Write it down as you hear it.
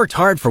Worked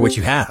hard for what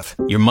you have.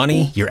 Your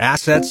money, your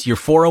assets, your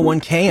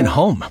 401k, and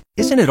home.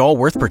 Isn't it all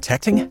worth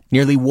protecting?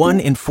 Nearly 1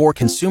 in 4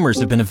 consumers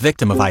have been a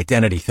victim of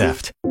identity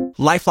theft.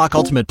 LifeLock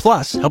Ultimate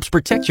Plus helps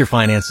protect your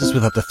finances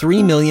with up to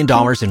 $3 million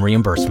in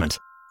reimbursement.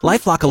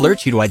 LifeLock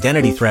alerts you to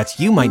identity threats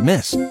you might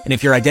miss. And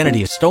if your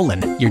identity is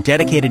stolen, your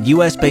dedicated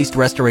U.S.-based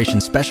restoration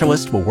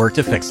specialist will work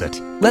to fix it.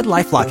 Let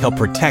LifeLock help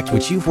protect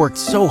what you've worked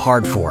so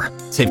hard for.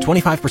 Save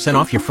 25%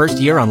 off your first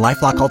year on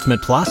LifeLock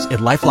Ultimate Plus at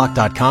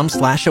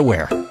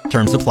LifeLock.com/aware.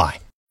 Terms apply.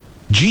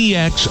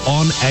 GX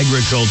on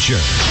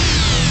Agriculture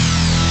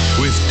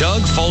with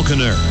Doug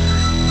Falconer.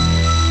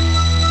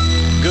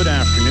 Good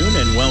afternoon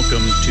and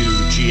welcome to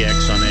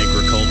GX on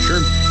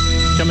Agriculture.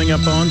 Coming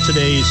up on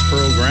today's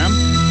program,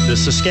 the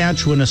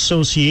Saskatchewan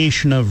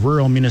Association of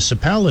Rural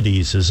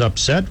Municipalities is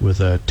upset with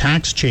a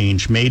tax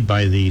change made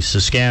by the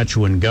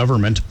Saskatchewan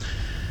government,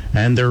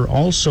 and they're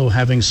also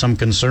having some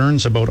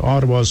concerns about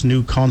Ottawa's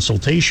new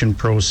consultation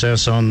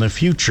process on the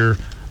future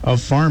of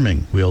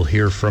farming. We'll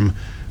hear from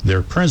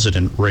their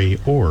president, Ray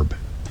Orb.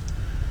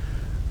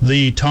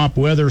 The top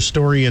weather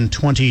story in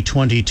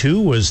 2022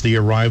 was the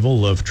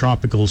arrival of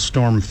Tropical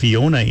Storm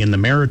Fiona in the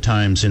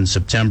Maritimes in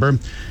September.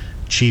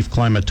 Chief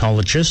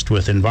Climatologist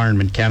with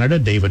Environment Canada,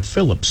 David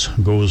Phillips,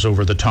 goes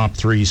over the top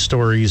 3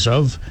 stories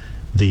of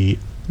the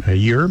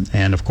year,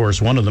 and of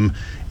course one of them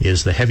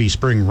is the heavy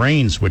spring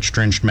rains which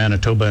drenched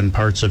Manitoba and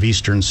parts of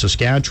eastern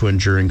Saskatchewan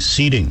during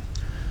seeding.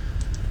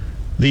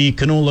 The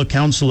Canola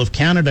Council of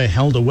Canada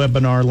held a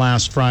webinar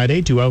last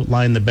Friday to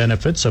outline the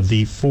benefits of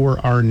the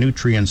 4R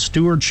Nutrient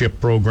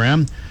Stewardship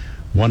Program.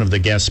 One of the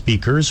guest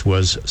speakers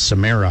was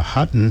Samara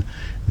Hutton,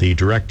 the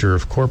Director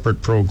of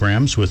Corporate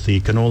Programs with the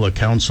Canola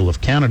Council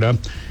of Canada,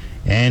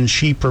 and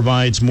she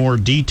provides more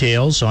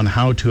details on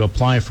how to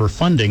apply for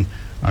funding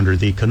under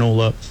the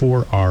Canola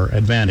 4R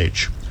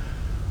Advantage.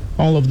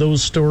 All of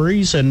those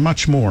stories and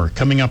much more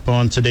coming up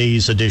on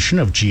today's edition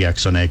of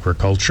GX on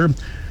Agriculture.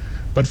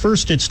 But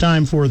first, it's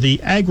time for the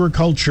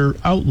Agriculture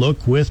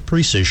Outlook with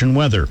Precision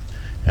Weather,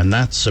 and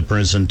that's a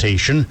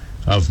presentation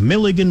of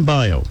Milligan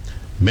Bio.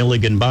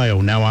 Milligan Bio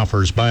now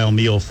offers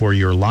biomeal for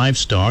your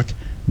livestock,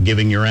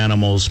 giving your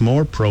animals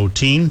more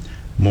protein,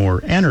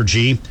 more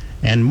energy,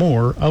 and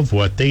more of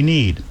what they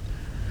need.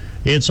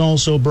 It's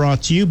also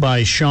brought to you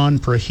by Sean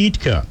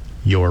Prahitka,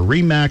 your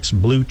REMAX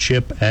Blue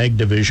Chip Ag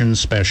Division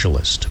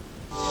Specialist.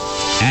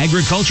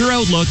 Agriculture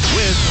Outlook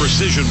with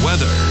Precision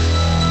Weather.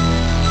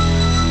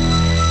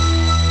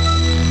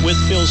 With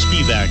Phil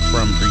Spivak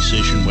from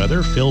Precision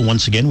Weather. Phil,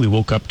 once again, we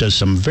woke up to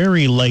some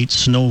very light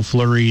snow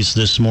flurries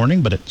this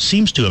morning, but it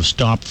seems to have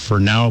stopped for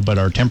now, but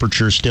our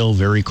temperature's still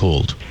very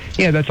cold.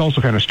 Yeah, that's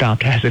also kind of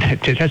stopped, hasn't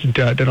it? It hasn't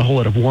done a whole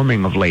lot of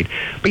warming of late.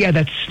 But yeah,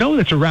 that snow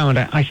that's around,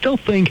 I still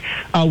think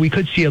we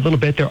could see a little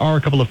bit. There are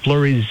a couple of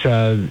flurries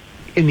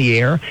in the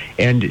air,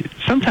 and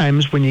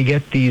sometimes when you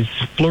get these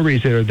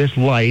flurries that are this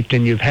light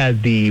and you've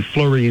had the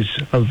flurries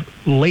of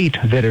late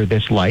that are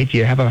this light,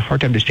 you have a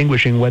hard time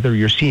distinguishing whether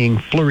you're seeing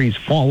flurries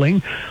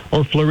falling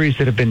or flurries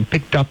that have been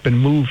picked up and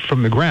moved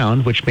from the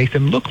ground, which makes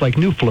them look like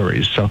new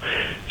flurries. So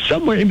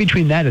somewhere in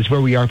between that is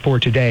where we are for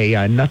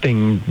today.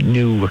 Nothing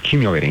new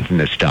accumulating from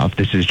this stuff.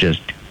 This is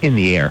just in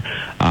the air.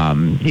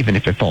 Even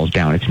if it falls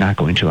down, it's not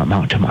going to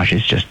amount to much.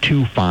 It's just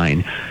too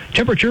fine.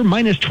 Temperature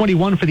minus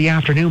 21 for the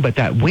afternoon, but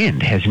that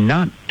wind has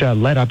not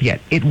let up yet.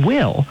 It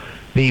will.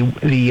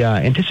 The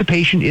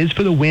anticipation is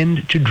for the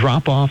wind to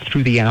drop off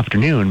through the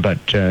afternoon,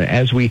 but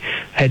as we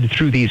head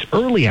through these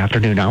early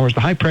afternoon hours, the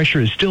high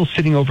pressure is still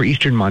sitting over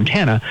eastern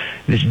Montana.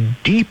 This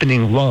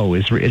deepening low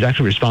is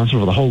actually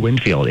responsible for the whole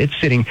wind field. It's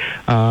sitting,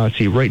 let's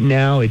see, right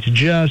now it's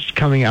just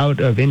coming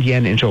out of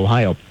Indiana into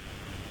Ohio.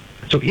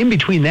 So in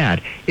between that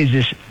is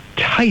this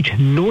tight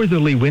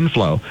northerly wind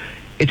flow.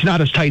 It's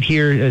not as tight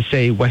here as,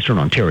 say, western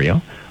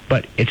Ontario,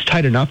 but it's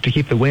tight enough to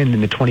keep the wind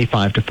in the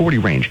 25 to 40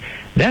 range.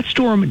 That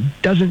storm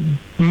doesn't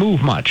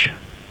move much,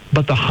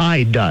 but the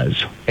high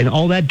does. And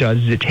all that does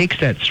is it takes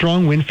that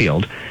strong wind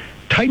field,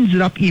 tightens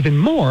it up even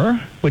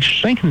more, which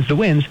strengthens the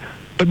winds,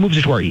 but moves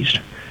it to our east.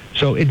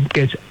 So it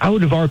gets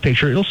out of our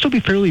picture. It'll still be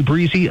fairly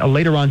breezy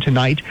later on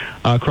tonight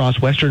across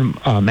western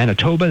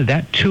Manitoba.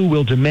 That, too,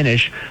 will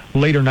diminish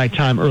later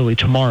nighttime, early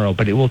tomorrow,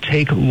 but it will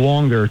take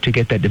longer to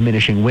get that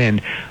diminishing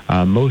wind.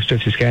 Most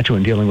of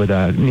Saskatchewan dealing with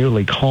a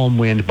nearly calm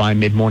wind by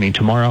mid-morning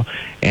tomorrow,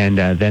 and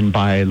then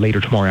by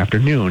later tomorrow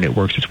afternoon, it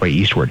works its way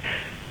eastward.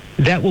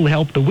 That will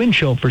help the wind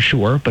chill for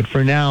sure, but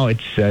for now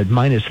it's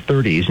minus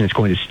 30s, and it's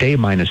going to stay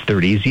minus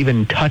 30s,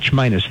 even touch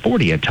minus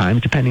 40 at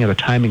times, depending on the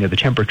timing of the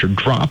temperature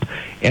drop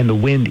and the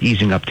wind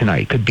easing up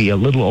tonight. Could be a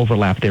little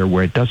overlap there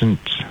where it doesn't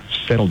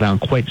settle down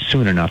quite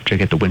soon enough to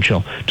get the wind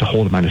chill to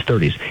hold minus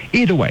 30s.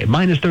 Either way,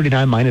 minus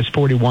 39, minus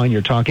 41,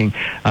 you're talking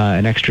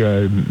an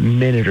extra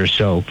minute or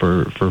so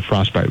for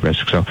frostbite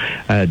risk. So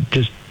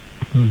just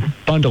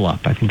bundle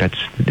up. I think that's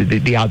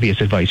the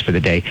obvious advice for the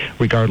day,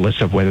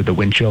 regardless of whether the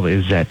wind chill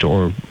is at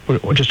or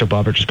just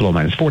above or just below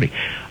minus 40.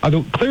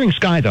 The clearing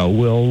sky, though,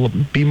 will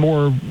be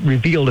more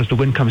revealed as the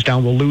wind comes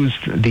down. We'll lose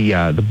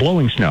the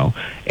blowing snow,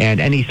 and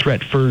any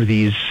threat for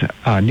these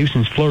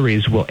nuisance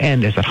flurries will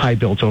end as that high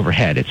builds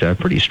overhead. It's a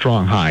pretty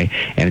strong high,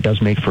 and it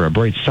does make for a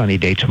bright sunny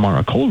day tomorrow.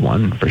 A cold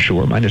one for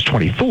sure, minus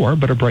 24,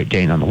 but a bright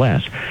day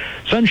nonetheless.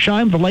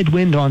 Sunshine, the light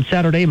wind on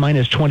Saturday,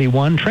 minus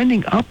 21.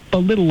 Trending up a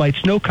little, light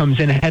snow comes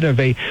in ahead of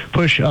a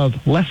push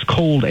of less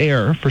cold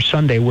air for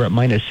Sunday. We're at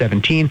minus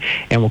 17,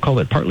 and we'll call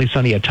it partly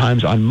sunny at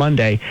times on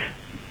Monday.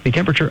 The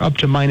temperature up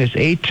to minus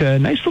 8.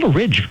 Nice little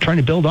ridge trying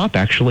to build up,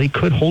 actually.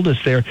 Could hold us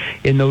there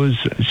in those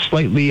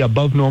slightly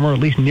above normal, or at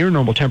least near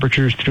normal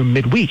temperatures through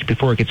midweek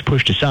before it gets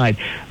pushed aside.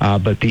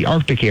 But the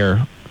Arctic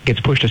air gets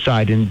pushed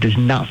aside and does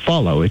not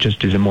follow. It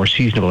just is a more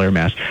seasonable air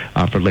mass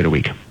for later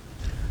week.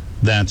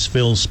 That's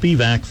Phil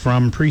Spivak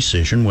from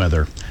Precision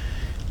Weather.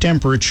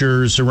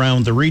 Temperatures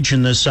around the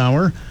region this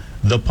hour.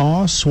 The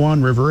Paw,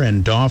 Swan River,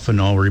 and Dauphin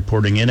all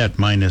reporting in at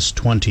minus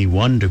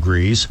 21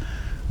 degrees.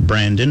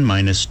 Brandon,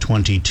 minus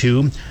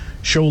 22.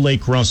 Shoal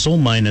Lake Russell,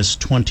 minus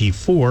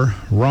 24.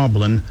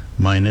 Roblin,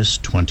 minus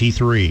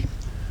 23.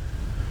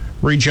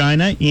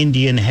 Regina,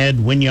 Indian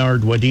Head,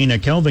 Wynyard, Wadena,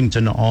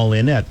 Kelvington all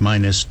in at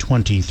minus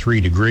 23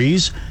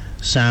 degrees.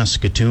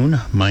 Saskatoon,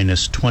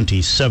 minus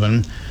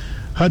 27.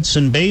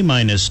 Hudson Bay,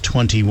 minus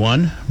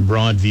 21.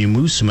 Broadview,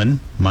 Moosomin,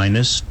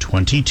 minus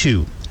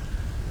 22.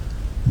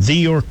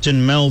 The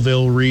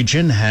Yorkton-Melville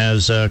region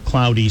has a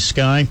cloudy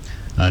sky.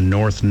 A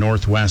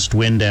north-northwest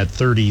wind at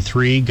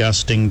 33,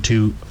 gusting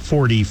to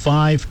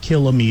 45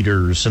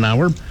 kilometers an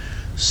hour.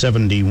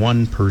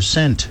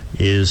 71%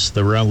 is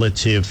the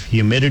relative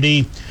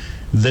humidity.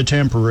 The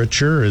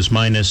temperature is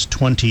minus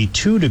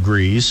 22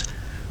 degrees.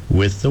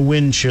 With the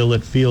wind chill,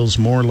 it feels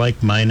more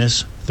like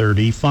minus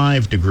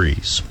 35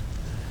 degrees.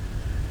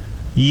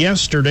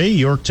 Yesterday,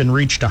 Yorkton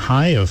reached a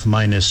high of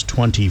minus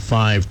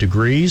 25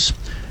 degrees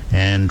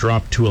and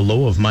dropped to a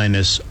low of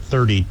minus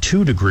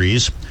 32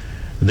 degrees.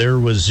 There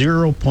was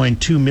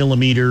 0.2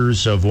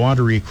 millimeters of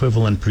water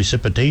equivalent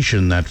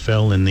precipitation that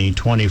fell in the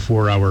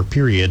 24-hour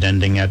period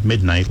ending at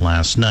midnight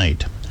last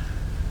night.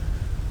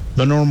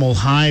 The normal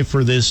high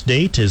for this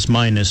date is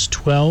minus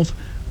 12.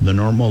 The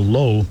normal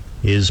low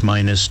is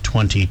minus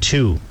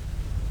 22.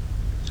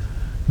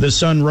 The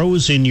sun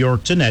rose in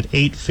Yorkton at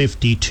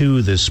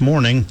 8:52 this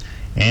morning,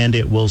 and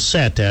it will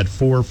set at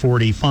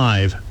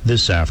 4:45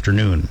 this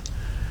afternoon.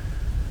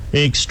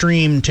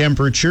 Extreme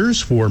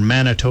temperatures for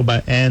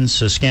Manitoba and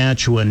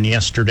Saskatchewan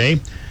yesterday.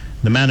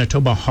 The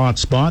Manitoba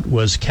hotspot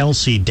was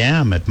Kelsey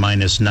Dam at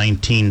minus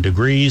 19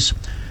 degrees.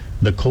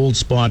 The cold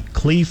spot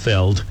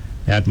Kleefeld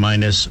at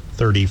minus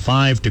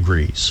 35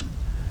 degrees.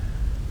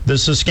 The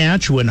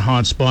Saskatchewan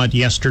hotspot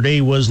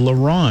yesterday was La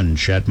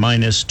Ronge at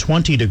minus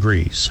 20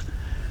 degrees.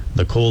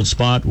 The cold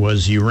spot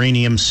was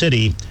Uranium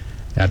City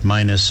at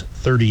minus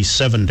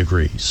 37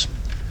 degrees.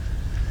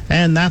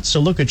 And that's a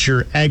look at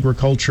your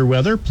agriculture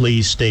weather.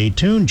 Please stay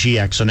tuned.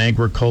 GX on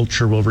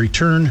Agriculture will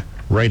return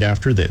right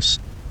after this.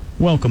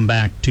 Welcome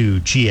back to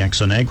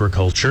GX on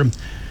Agriculture.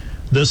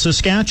 The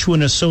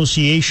Saskatchewan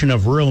Association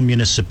of Rural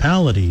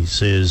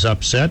Municipalities is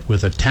upset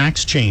with a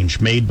tax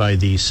change made by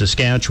the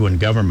Saskatchewan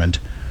government.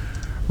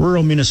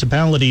 Rural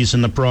municipalities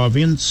in the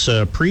province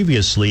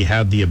previously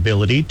had the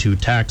ability to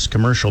tax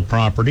commercial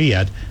property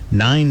at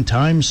 9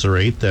 times the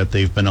rate that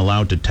they've been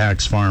allowed to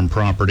tax farm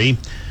property.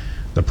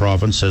 The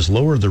province has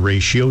lowered the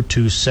ratio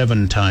to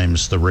 7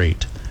 times the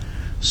rate.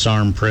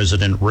 SARM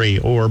President Ray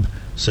Orb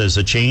says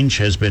the change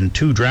has been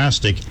too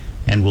drastic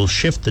and will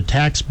shift the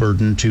tax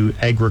burden to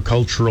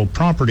agricultural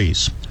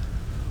properties.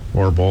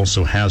 Orb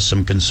also has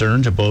some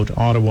concerns about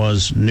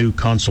Ottawa's new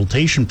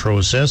consultation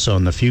process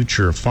on the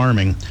future of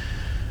farming.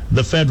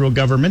 The federal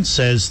government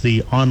says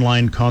the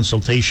online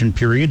consultation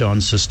period on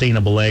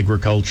sustainable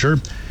agriculture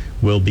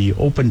will be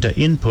open to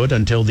input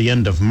until the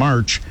end of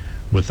March,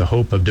 with the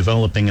hope of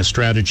developing a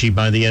strategy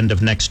by the end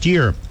of next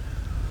year.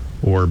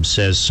 Orb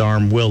says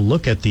SARM will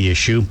look at the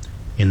issue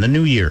in the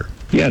new year.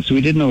 Yes,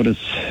 we did notice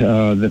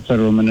the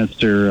federal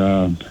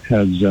minister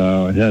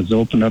has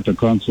opened up a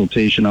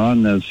consultation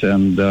on this,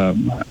 and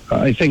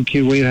I think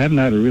we haven't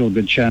had a real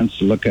good chance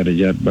to look at it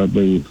yet, but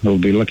we'll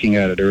be looking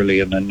at it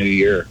early in the new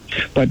year.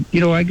 But,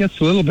 I guess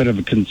a little bit of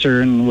a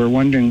concern. We're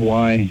wondering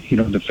why,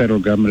 the federal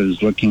government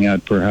is looking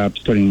at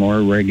perhaps putting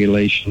more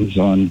regulations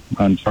on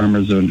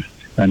farmers and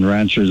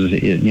ranchers,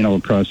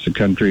 across the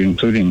country,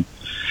 including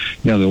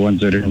the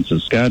ones that are in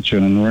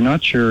Saskatchewan, and we're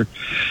not sure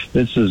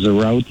this is a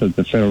route that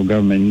the federal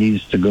government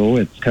needs to go.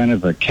 It's kind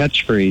of a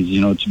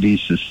catchphrase, to be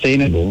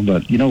sustainable.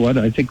 But you know what?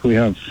 I think we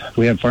have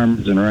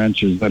farmers and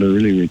ranchers that are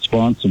really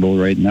responsible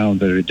right now,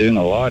 that are doing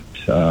a lot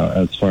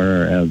as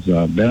far as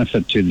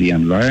benefit to the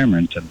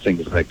environment and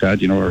things like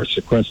that. We're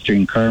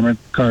sequestering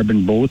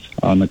carbon both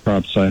on the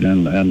crop side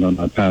and on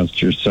the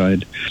pasture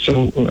side.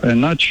 So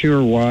I'm not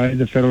sure why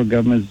the federal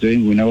government is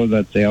doing. We know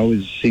that they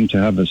always seem to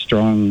have a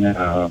strong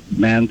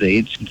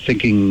mandate,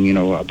 thinking,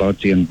 about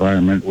the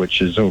environment,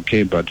 which is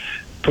okay, but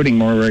putting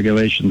more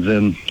regulations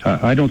in,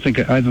 I don't think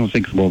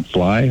it will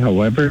fly.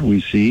 However, we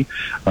see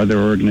other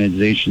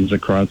organizations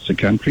across the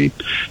country,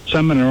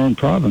 some in our own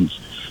province,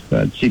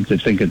 that seem to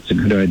think it's a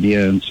good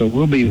idea, and so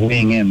we'll be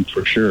weighing in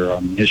for sure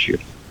on the issue.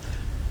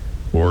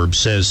 Orb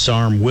says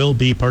SARM will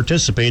be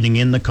participating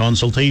in the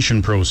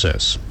consultation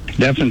process.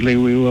 Definitely,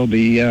 we will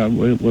be.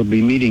 We'll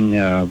be meeting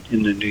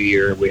in the new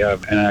year. We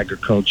have an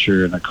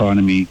agriculture and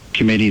economy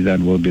committee that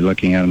we'll be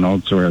looking at, and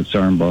also our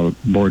SARM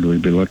board will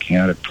be looking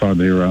at it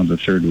probably around the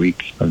third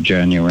week of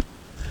January.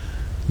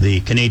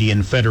 The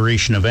Canadian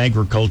Federation of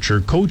Agriculture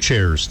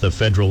co-chairs the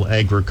Federal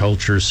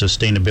Agriculture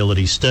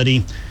Sustainability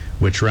Study,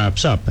 which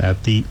wraps up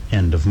at the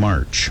end of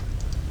March.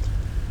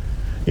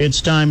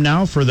 It's time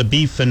now for the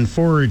Beef and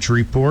Forage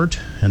Report,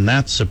 and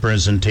that's a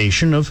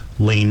presentation of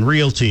Lane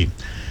Realty.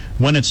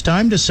 When it's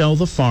time to sell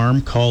the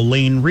farm, call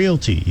Lane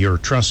Realty, your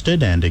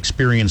trusted and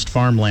experienced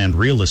farmland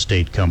real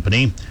estate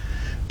company.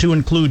 To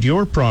include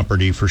your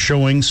property for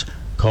showings,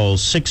 call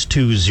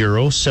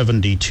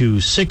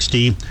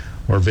 620-7260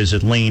 or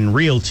visit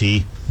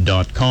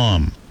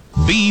lanerealty.com.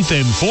 Beef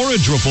and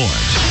Forage Report.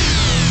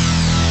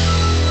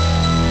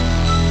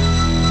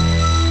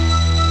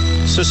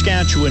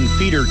 Saskatchewan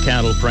feeder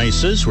cattle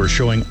prices were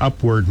showing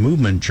upward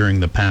movement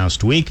during the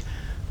past week.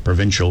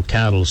 Provincial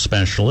cattle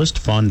specialist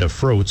Fonda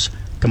Froats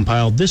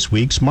compiled this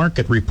week's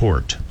market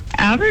report.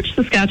 Average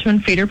Saskatchewan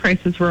feeder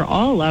prices were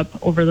all up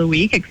over the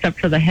week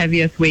except for the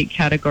heaviest weight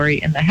category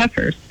in the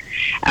heifers.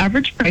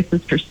 Average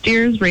prices for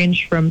steers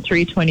ranged from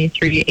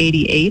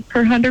 $323.88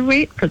 per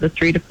hundredweight for the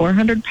 3 to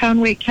 400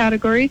 pound weight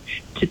category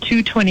to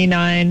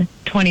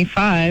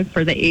 $229.25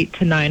 for the 8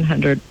 to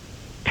 900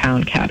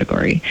 pound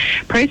category.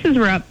 Prices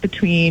were up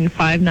between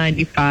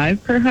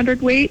 $5.95 per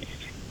hundredweight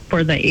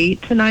for the 8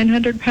 to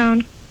 900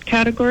 pound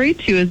category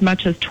to as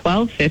much as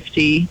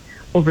 $12.50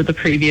 over the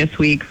previous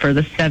week for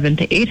the 7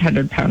 to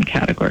 800 pound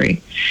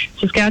category.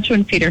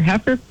 Saskatchewan feeder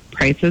heifer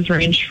prices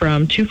ranged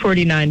from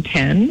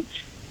 $249.10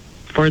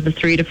 for the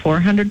 3 to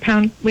 400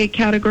 pound weight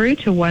category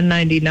to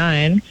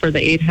 $199 for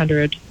the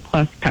 800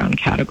 plus pound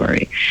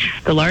category.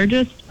 The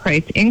largest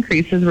price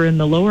increases were in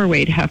the lower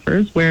weight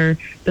heifers, where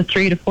the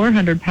 3 to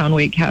 400 pound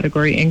weight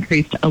category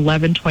increased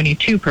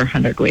 $11.22 per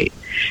hundredweight.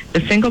 The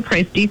single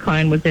price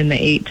decline was in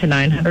the 8 to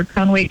 900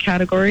 pound weight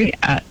category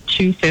at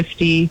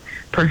 $2.50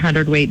 per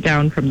hundredweight,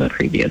 down from the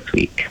previous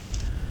week.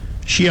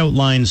 She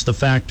outlines the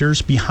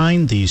factors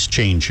behind these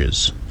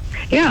changes.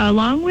 Yeah,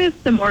 along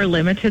with the more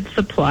limited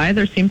supply,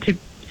 there seemed to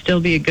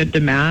still be a good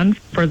demand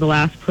for the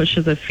last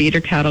pushes of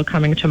feeder cattle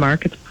coming to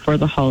market before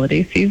the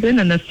holiday season,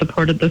 and this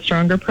supported the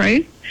stronger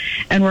price.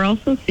 And we're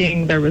also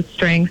seeing there was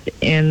strength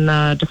in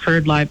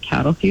deferred live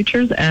cattle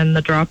futures and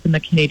the drop in the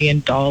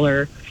Canadian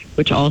dollar,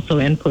 which also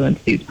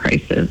influenced these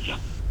prices.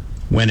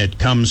 When it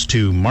comes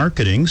to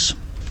marketings,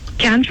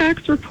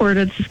 Cantrax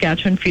reported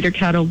Saskatchewan feeder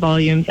cattle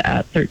volumes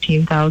at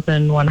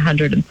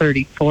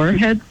 13,134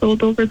 heads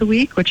sold over the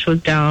week, which was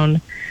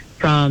down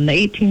from the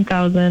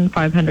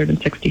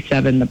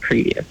 18,567 the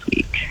previous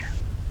week.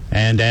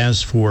 And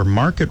as for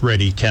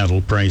market-ready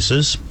cattle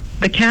prices,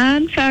 the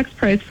Canfax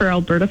price for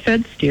Alberta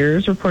fed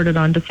steers reported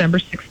on December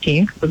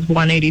 16th was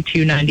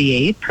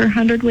 $182.98 per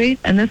hundredweight,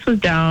 and this was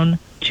down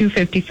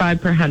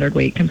 $255 per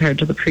hundredweight compared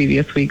to the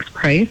previous week's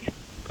price,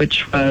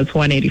 which was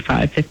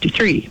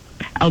 $185.53.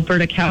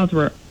 Alberta cows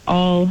were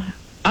all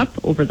up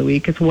over the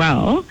week as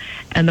well,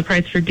 and the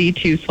price for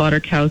D2 slaughter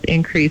cows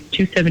increased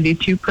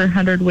 $272 per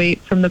hundredweight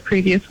from the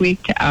previous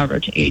week to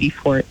average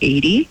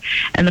 $84.80,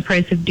 and the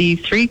price of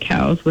D3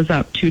 cows was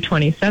up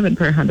 $227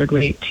 per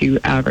hundredweight to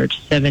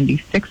average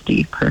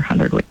 $70.60 per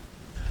hundredweight.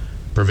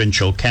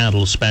 Provincial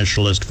cattle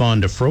specialist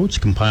Fonda Froats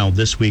compiled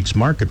this week's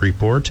market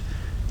report,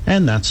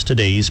 and that's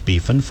today's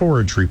Beef and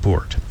Forage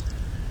Report.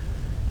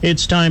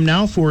 It's time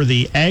now for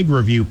the Ag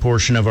Review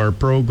portion of our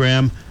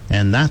program,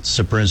 and that's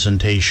a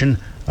presentation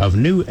of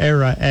New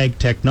Era Ag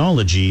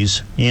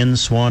Technologies in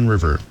Swan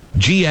River.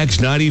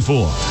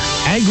 GX94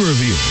 Ag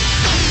Review.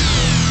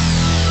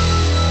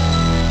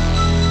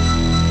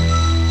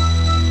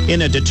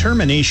 In a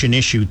determination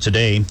issued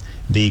today,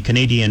 the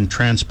Canadian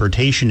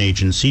Transportation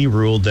Agency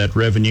ruled that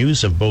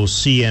revenues of both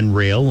CN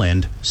Rail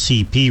and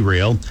CP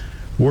Rail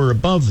were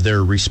above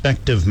their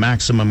respective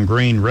maximum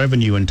grain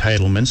revenue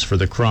entitlements for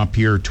the crop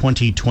year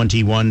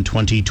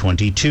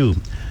 2021-2022.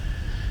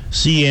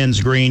 CN's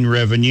grain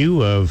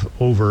revenue of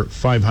over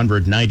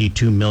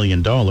 $592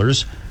 million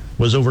was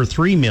over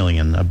 $3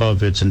 million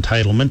above its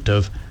entitlement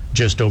of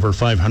just over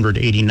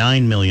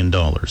 $589 million.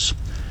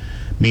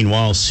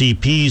 Meanwhile,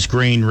 CP's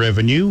grain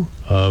revenue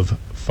of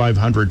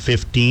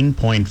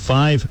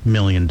 $515.5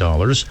 million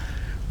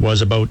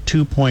was about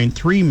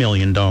 $2.3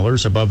 million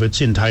above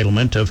its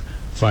entitlement of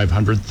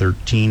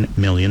 $513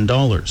 million.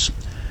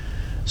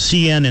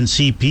 CN and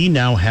CP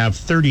now have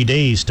 30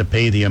 days to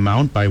pay the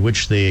amount by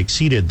which they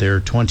exceeded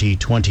their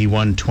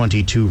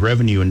 2021-22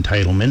 revenue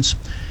entitlements,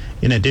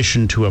 in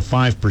addition to a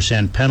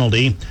 5%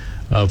 penalty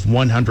of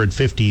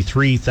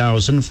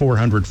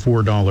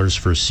 $153,404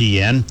 for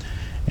CN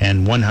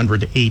and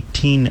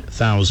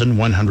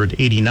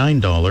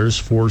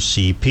 $118,189 for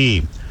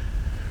CP.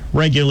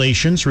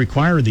 Regulations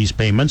require these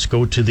payments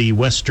go to the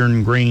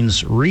Western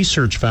Grains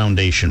Research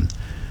Foundation.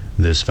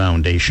 This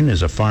foundation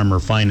is a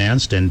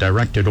farmer-financed and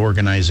directed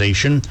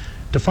organization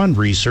to fund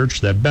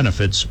research that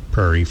benefits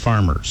prairie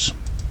farmers.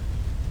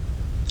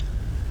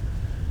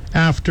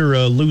 After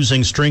a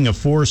losing string of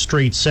 4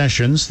 straight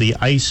sessions, the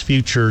ICE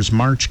Futures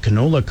March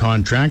canola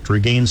contract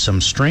regained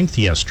some strength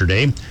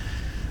yesterday.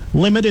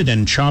 Limited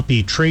and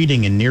choppy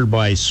trading in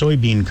nearby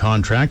soybean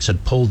contracts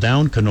had pulled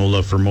down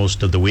canola for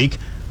most of the week,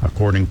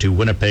 according to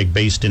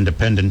Winnipeg-based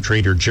independent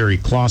trader Jerry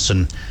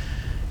Clausen.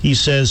 He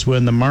says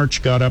when the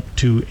March got up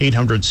to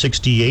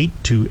 $868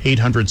 to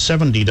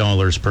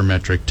 $870 per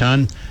metric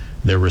ton,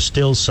 there were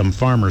still some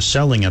farmers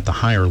selling at the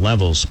higher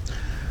levels.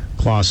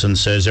 Clausen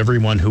says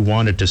everyone who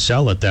wanted to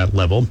sell at that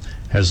level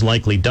has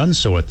likely done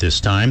so at this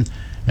time,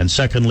 and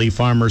secondly,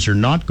 farmers are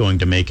not going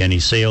to make any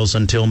sales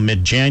until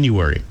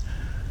mid-January.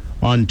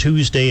 On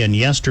Tuesday and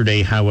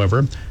yesterday,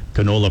 however,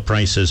 canola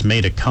prices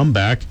made a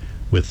comeback,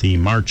 with the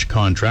March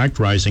contract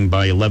rising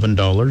by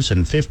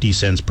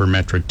 $11.50 per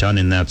metric ton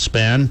in that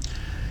span.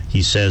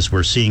 He says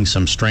we're seeing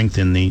some strength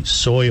in the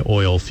soy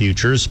oil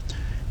futures.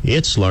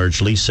 It's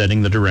largely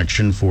setting the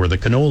direction for the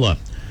canola.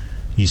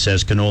 He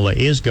says canola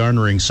is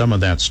garnering some of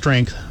that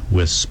strength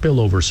with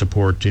spillover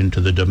support into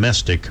the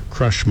domestic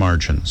crush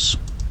margins.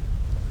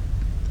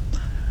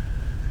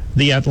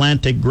 The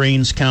Atlantic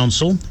Grains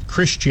Council,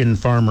 Christian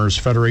Farmers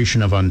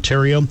Federation of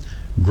Ontario,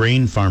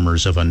 Grain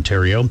Farmers of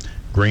Ontario,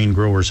 Grain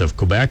Growers of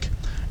Quebec,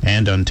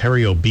 and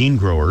Ontario Bean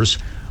Growers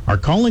are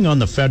calling on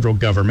the federal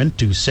government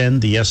to send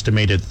the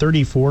estimated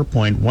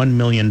 $34.1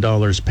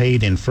 million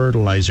paid in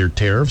fertilizer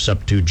tariffs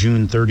up to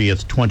June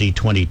 30th,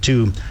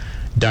 2022,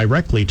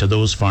 directly to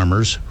those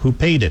farmers who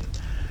paid it.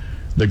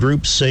 The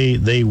groups say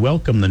they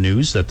welcome the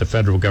news that the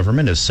federal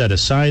government has set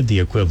aside the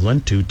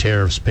equivalent to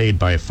tariffs paid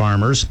by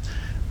farmers,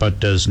 but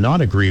does not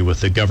agree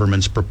with the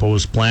government's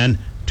proposed plan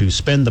to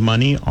spend the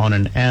money on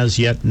an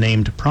as-yet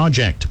named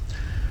project.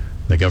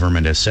 The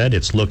government has said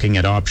it's looking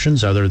at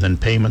options other than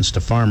payments to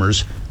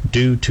farmers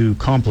due to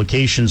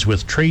complications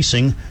with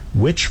tracing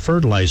which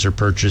fertilizer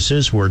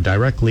purchases were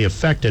directly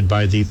affected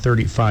by the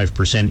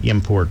 35%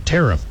 import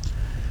tariff.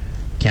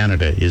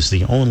 Canada is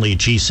the only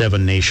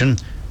G7 nation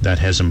that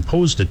has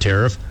imposed a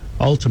tariff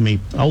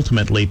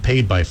ultimately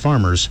paid by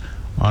farmers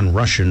on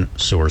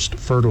Russian-sourced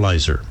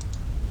fertilizer.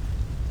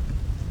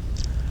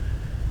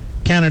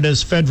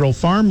 Canada's federal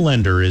farm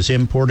lender is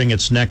importing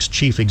its next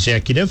chief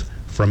executive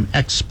from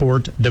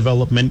Export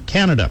Development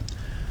Canada.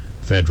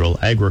 Federal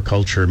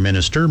Agriculture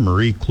Minister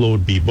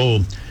Marie-Claude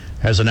Bibeau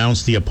has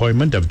announced the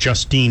appointment of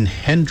Justine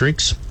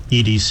Hendricks,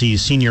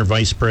 EDC's Senior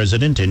Vice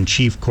President and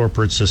Chief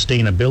Corporate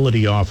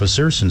Sustainability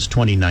Officer since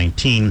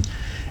 2019,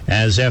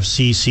 as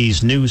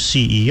FCC's new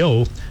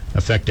CEO,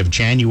 effective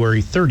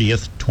January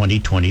 30th,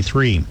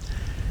 2023.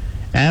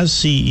 As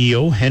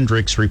CEO,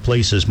 Hendricks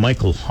replaces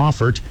Michael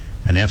Hoffert,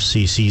 an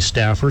FCC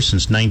staffer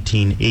since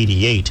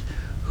 1988,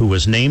 who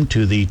was named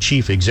to the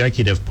chief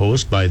executive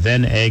post by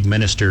then Ag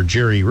Minister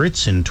Jerry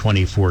Ritz in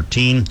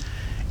 2014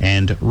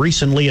 and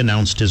recently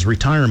announced his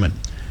retirement.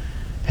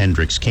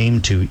 Hendricks came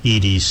to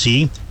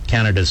EDC,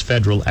 Canada's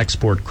federal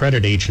export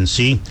credit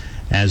agency,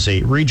 as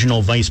a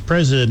regional vice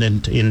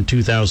president in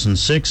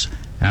 2006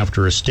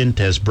 after a stint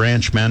as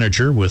branch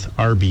manager with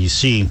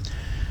RBC.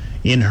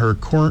 In her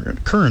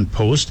current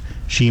post,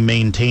 she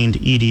maintained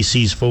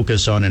EDC's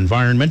focus on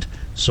environment,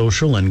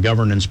 social and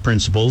governance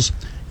principles,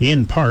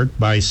 in part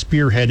by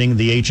spearheading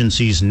the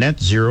agency's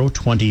Net Zero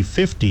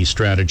 2050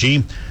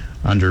 strategy,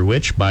 under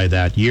which, by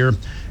that year,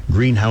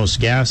 greenhouse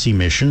gas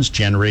emissions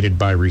generated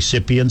by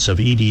recipients of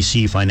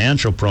EDC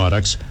financial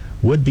products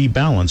would be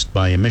balanced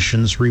by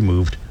emissions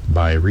removed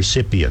by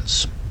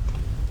recipients.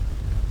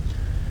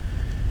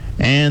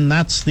 And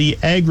that's the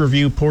Ag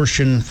Review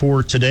portion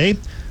for today.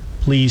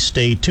 Please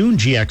stay tuned.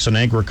 GX on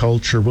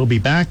Agriculture will be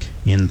back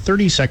in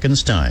 30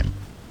 seconds' time.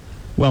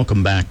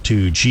 Welcome back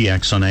to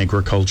GX on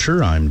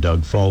Agriculture. I'm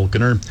Doug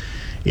Falconer.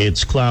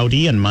 It's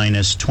cloudy and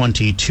minus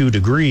 22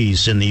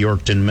 degrees in the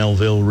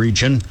Yorkton-Melville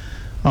region.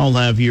 I'll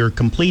have your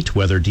complete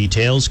weather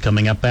details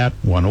coming up at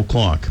 1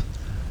 o'clock.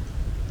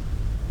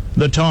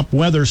 The top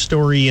weather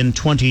story in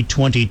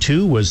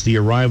 2022 was the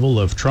arrival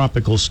of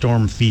Tropical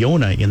Storm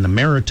Fiona in the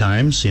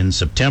Maritimes in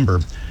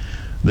September.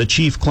 The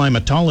chief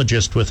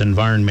climatologist with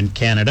Environment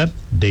Canada,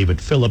 David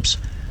Phillips,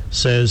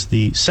 says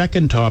the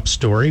second top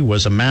story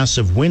was a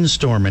massive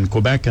windstorm in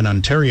Quebec and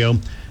Ontario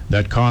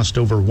that cost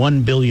over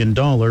 $1 billion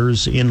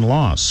in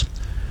loss.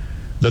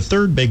 The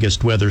third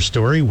biggest weather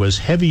story was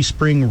heavy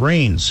spring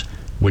rains,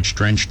 which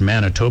drenched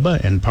Manitoba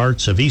and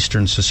parts of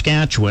eastern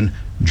Saskatchewan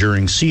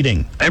during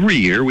seeding. Every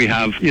year we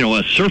have,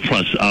 a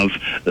surplus of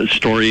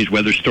stories,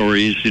 weather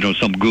stories,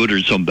 some good or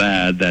some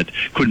bad that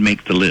could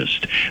make the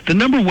list. The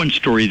number one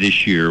story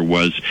this year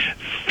was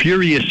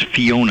furious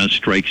Fiona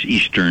strikes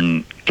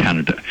eastern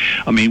Canada.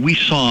 I mean, we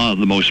saw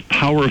the most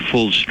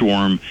powerful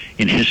storm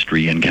in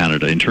history in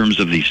Canada in terms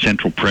of the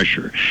central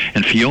pressure.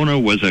 And Fiona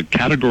was a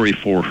Category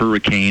 4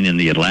 hurricane in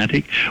the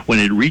Atlantic. When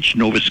it reached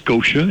Nova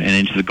Scotia and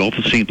into the Gulf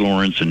of St.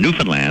 Lawrence and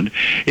Newfoundland,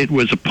 it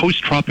was a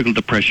post-tropical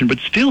depression, but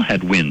still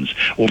had winds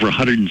over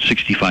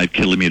 165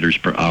 kilometers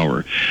per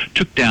hour.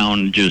 Took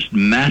down just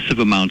massive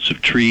amounts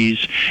of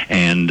trees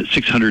and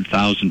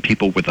 600,000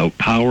 people without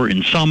power,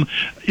 and some,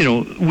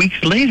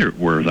 weeks later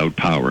were without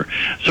power.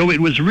 So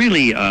it was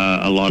really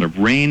a lot of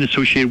rain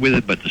associated with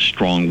it, but the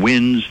strong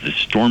winds, the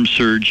storm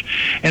surge,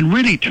 and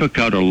really took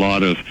out a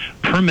lot of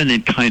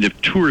permanent kind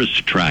of tourist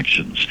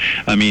attractions.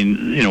 I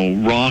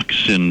mean,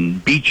 rocks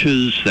and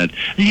beaches that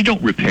you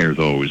don't repair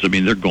those. I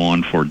mean, they're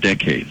gone for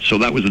decades. So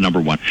that was the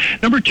number one.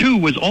 Number two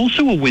was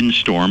also a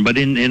windstorm, but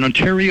in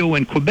Ontario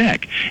and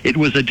Quebec. It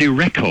was a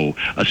derecho,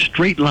 a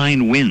straight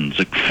line winds,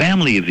 a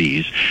family of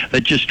these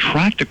that just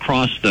tracked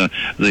across the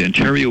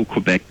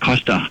Ontario-Quebec,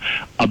 cost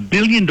 $1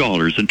 billion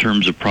in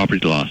terms of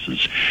property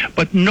losses.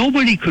 But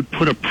nobody could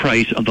put a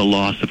price on the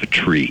loss of a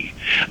tree.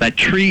 That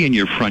tree in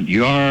your front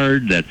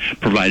yard that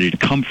provided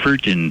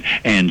comfort and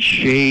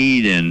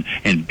shade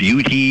and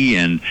beauty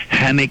and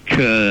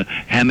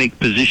hammock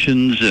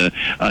positions.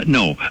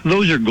 No,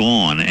 those are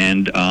gone,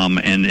 and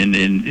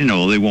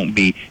they won't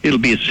be. It'll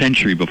be a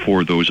century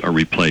before those are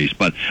replaced.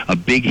 But a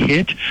big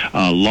hit,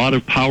 a lot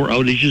of power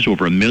outages.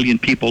 Over 1 million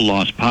people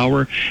lost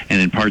power,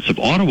 and in parts of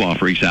Ottawa,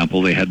 for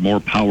example, they had more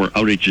power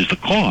outages. The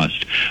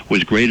cost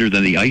was greater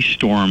than the ice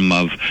storm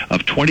of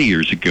 20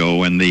 years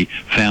ago and the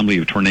family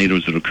of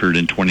tornadoes that occurred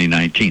in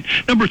 2019.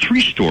 Number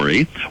three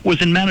story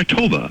was in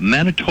Manitoba.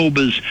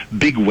 Manitoba's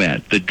big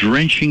wet, the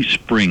drenching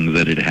spring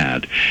that it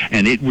had.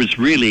 And it was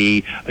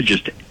really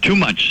just too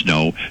much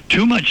snow,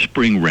 too much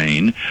spring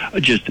rain,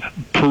 just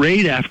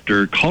parade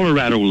after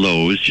Colorado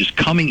lows just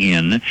coming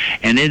in.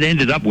 And it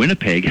ended up,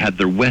 Winnipeg had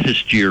their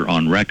wettest year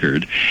on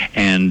record.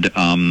 And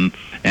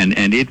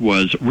it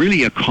was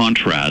really a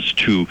contrast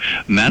to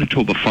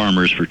Manitoba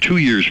farmers for 2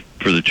 years.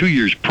 For the 2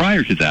 years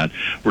prior to that,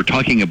 we're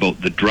talking about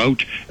the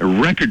drought, a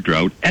record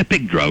drought,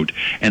 epic drought,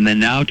 and then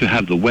now to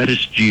have the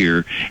wettest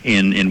year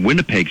in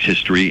Winnipeg's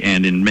history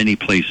and in many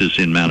places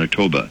in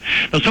Manitoba.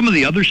 Now, some of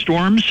the other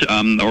storms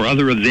or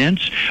other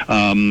events,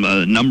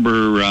 the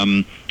number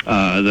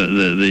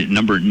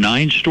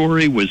 9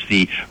 story was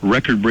the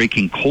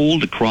record-breaking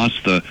cold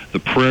across the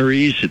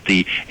prairies at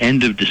the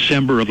end of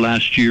December of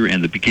last year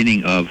and the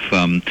beginning of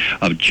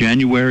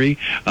January.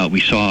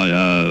 We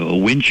saw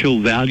wind chill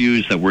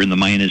values that were in the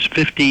minus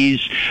 50s.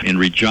 In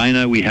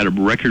Regina, we had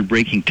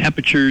record-breaking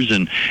temperatures,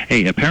 and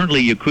hey, apparently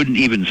you couldn't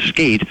even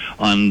skate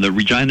on the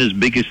Regina's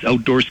biggest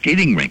outdoor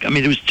skating rink. I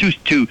mean, it was too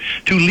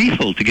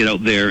lethal to get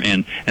out there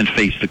and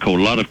face the cold.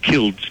 A lot of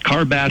killed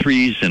car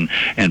batteries and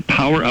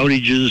power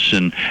outages,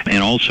 and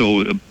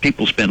also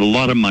people spent a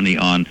lot of money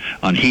on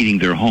heating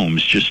their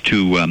homes just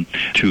to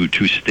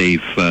stay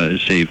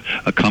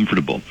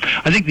comfortable.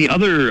 I think the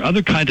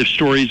other kind of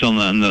stories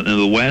on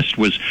the west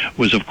was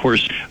of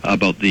course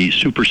about the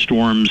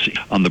superstorms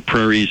on the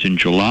prairies in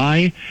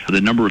July. The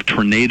number of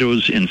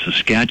tornadoes in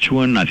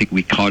Saskatchewan, I think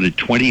we counted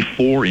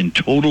 24 in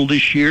total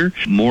this year,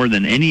 more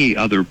than any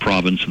other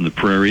province in the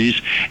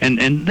prairies.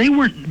 And they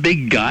weren't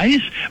big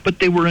guys, but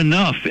they were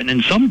enough. And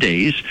in some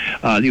days,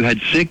 you had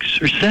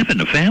 6 or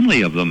 7, a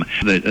family of them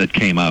that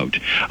came out.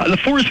 The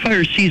forest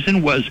fire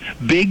season was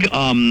big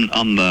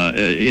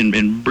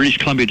in British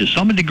Columbia to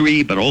some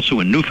degree, but also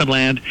in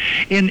Newfoundland.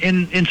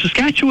 In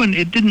Saskatchewan,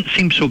 it didn't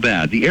seem so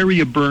bad. The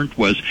area burnt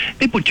was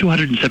about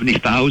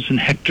 270,000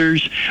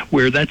 hectares,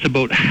 where that's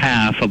about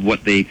half of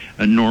what they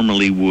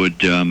normally would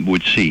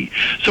see.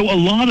 So a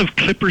lot of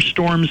clipper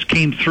storms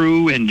came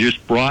through and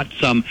just brought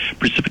some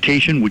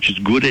precipitation, which is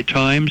good at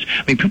times.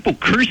 I mean, people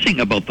cursing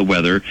about the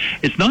weather.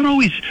 It's not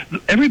always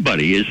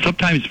everybody. Is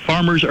sometimes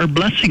farmers are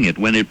blessing it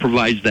when it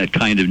provides that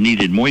kind of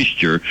needed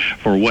moisture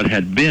for what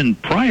had been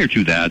prior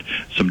to that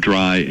some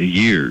dry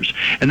years.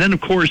 And then,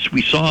 of course,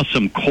 we saw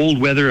some cold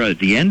weather at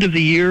the end of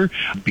the year,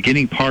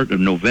 beginning part of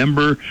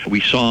November.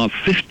 We saw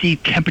 50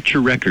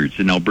 temperature records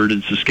in Alberta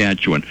and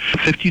Saskatchewan.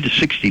 50 to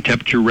 60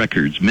 temperature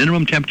records.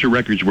 Minimum temperature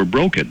records were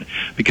broken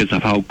because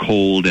of how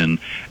cold and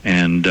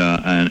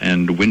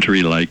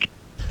wintry-like.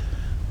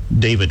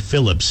 David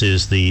Phillips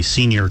is the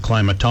senior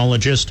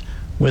climatologist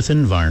with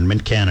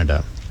Environment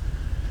Canada.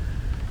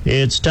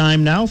 It's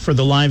time now for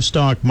the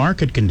livestock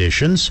market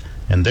conditions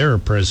and their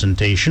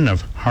presentation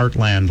of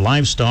Heartland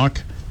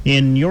Livestock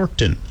in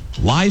Yorkton.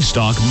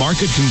 Livestock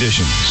market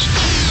conditions.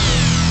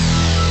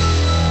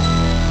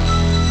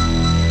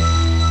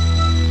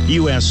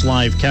 U.S.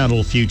 live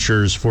cattle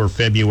futures for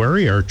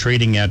February are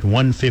trading at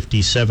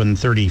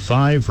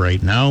 $157.35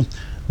 right now.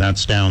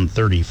 That's down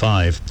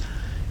 35.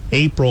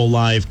 April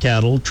live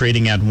cattle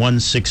trading at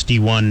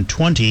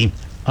 $161.20,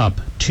 up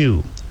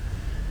 2.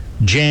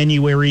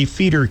 January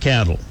feeder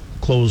cattle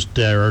closed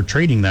are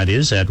trading, that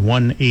is, at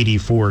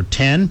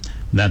 $184.10.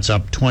 That's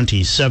up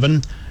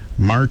 27.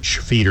 March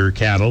feeder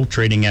cattle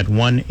trading at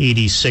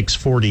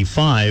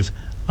 $186.45,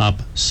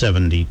 up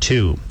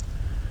 72.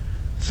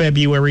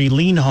 February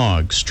lean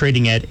hogs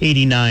trading at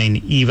 89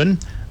 even.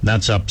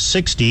 That's up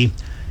 60.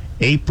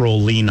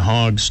 April lean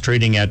hogs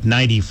trading at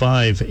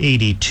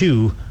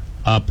 95.82,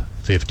 up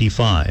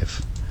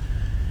 55.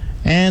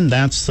 And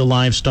that's the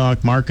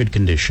livestock market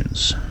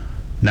conditions.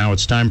 Now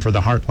it's time for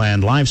the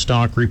Heartland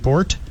Livestock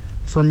Report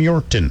from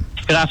Yorkton.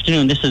 Good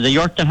afternoon. This is the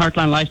Yorkton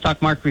Heartland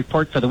Livestock Market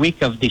Report for the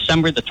week of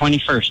December the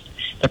 21st.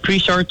 The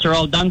pre-sorts are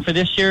all done for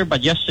this year,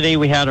 but yesterday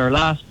we had our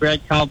last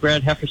cow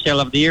bred heifer sale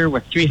of the year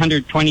with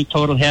 320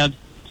 total head.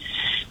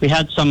 We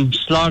had some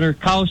slaughter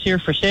cows here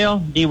for sale.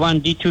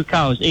 D1, D2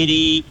 cows,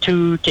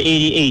 82 to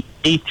 88.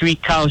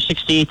 D3 cows,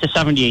 68 to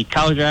 78.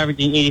 Cows are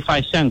averaging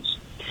 85 cents.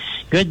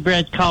 Good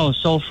bred cows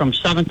sold from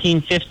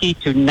 $17.50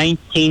 to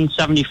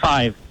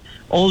 $19.75.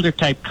 Older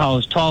type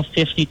cows,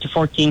 $12.50 to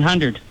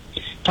 $1,400.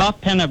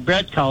 Top pen of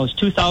bred cows,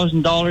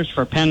 $2,000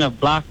 for a pen of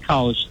black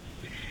cows.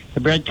 The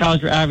bred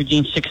cows were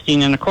averaging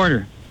 16 and a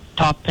quarter.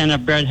 Top pen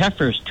of bred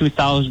heifers,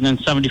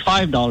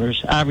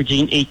 $2,075,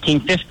 averaging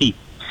 18.50.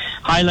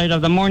 Highlight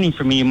of the morning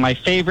for me, my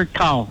favorite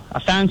cow, a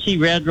fancy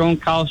red roan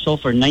cow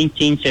sold for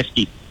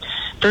 $19.50.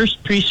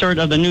 First pre-sort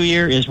of the new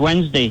year is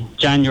Wednesday,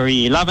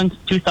 January 11th,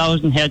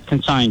 2,000 head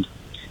consigned.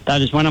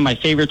 That is one of my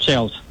favorite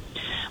sales.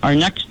 Our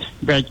next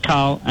bred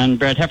cow and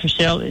bred heifer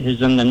sale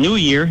is in the new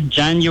year,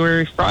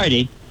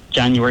 Friday,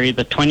 January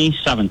the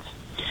 27th.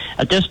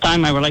 At this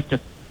time, I would like to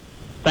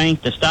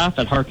thank the staff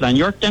at Heartland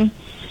Yorkton.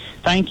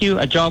 Thank you.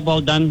 A job well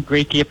done.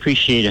 Greatly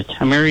appreciated.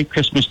 A Merry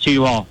Christmas to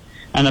you all.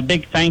 And a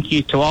big thank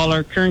you to all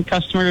our current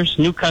customers,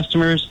 new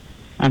customers,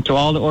 and to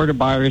all the order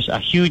buyers. A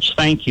huge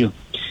thank you.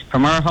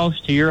 From our house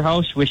to your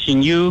house,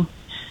 wishing you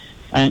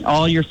and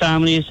all your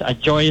families a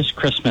joyous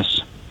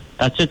Christmas.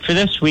 That's it for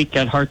this week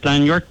at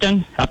Heartland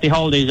Yorkton. Happy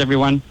holidays,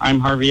 everyone. I'm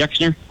Harvey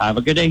Exner. Have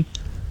a good day.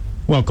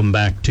 Welcome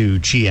back to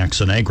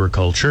GX on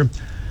Agriculture.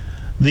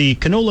 The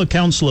Canola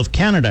Council of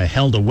Canada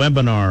held a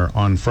webinar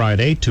on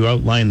Friday to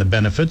outline the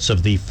benefits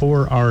of the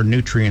 4R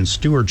Nutrient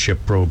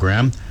Stewardship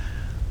Program.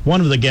 One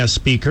of the guest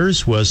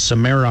speakers was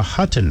Samara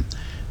Hutton,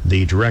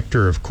 the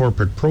Director of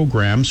Corporate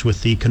Programs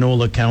with the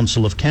Canola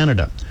Council of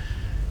Canada.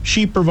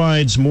 She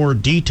provides more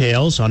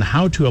details on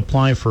how to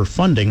apply for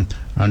funding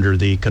under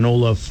the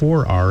Canola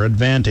 4R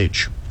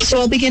Advantage.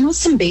 So I'll begin with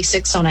some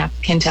basics on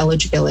applicant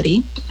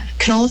eligibility.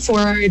 Canola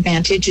 4R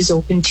Advantage is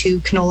open to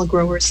canola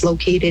growers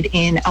located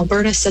in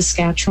Alberta,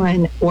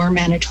 Saskatchewan, or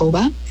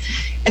Manitoba.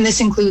 And this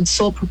includes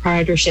sole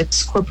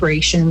proprietorships,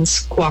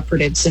 corporations,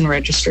 cooperatives, and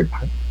registered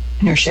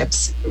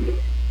partnerships.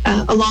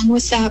 Along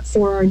with that,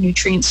 for our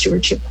nutrient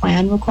stewardship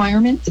plan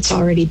requirement that's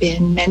already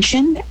been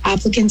mentioned,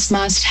 applicants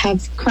must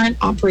have current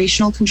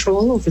operational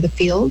control over the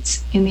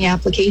fields in the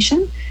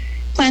application,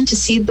 plan to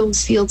seed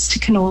those fields to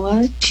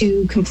canola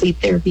to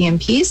complete their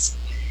BMPs,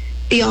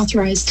 be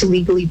authorized to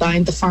legally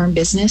bind the farm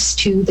business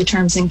to the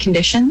terms and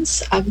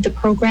conditions of the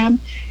program,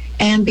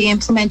 and be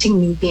implementing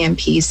new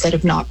BMPs that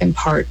have not been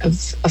part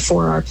of a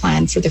 4R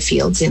plan for the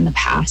fields in the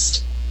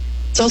past.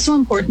 It's also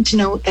important to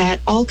note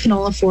that all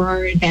canola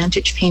 4R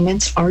Advantage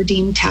payments are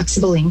deemed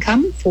taxable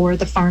income for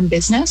the farm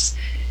business,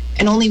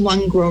 and only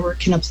one grower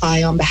can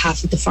apply on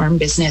behalf of the farm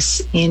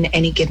business in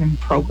any given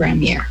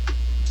program year.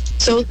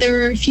 So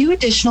there are a few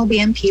additional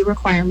BMP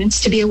requirements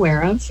to be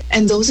aware of,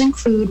 and those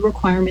include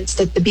requirements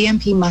that the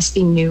BMP must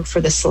be new for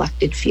the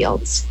selected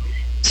fields.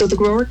 So the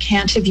grower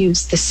can't have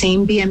used the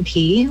same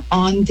BMP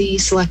on the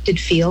selected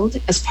field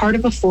as part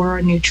of a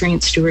 4R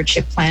nutrient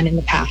stewardship plan in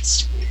the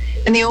past.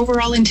 And the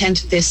overall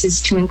intent of this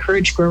is to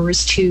encourage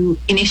growers to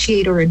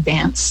initiate or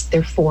advance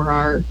their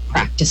 4R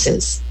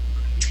practices.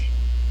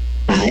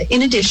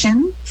 In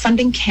addition,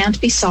 funding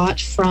can't be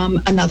sought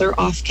from another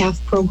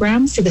off-calf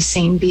program for the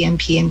same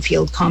BMP and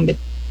field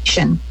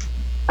combination.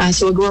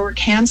 So a grower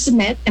can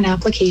submit an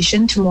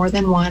application to more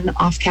than one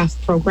off-calf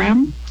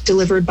program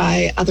delivered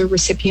by other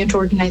recipient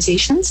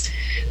organizations,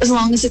 as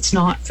long as it's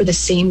not for the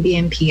same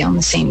BMP on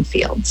the same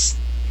fields.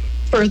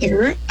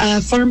 Further,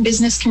 a farm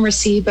business can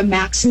receive a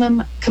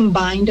maximum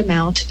combined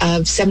amount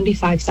of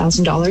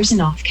 $75,000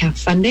 in off-calf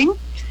funding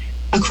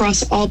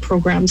across all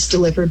programs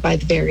delivered by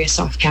the various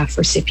off-calf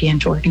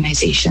recipient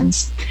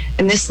organizations.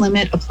 And this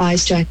limit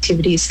applies to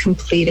activities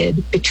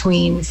completed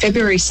between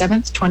February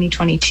 7th,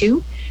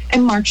 2022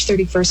 and March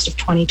 31st of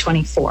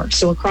 2024,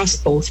 so across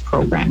both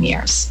program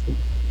years.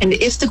 And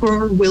if the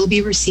grower will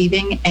be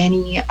receiving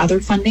any other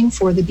funding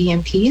for the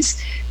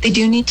BMPs, they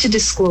do need to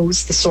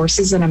disclose the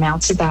sources and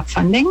amounts of that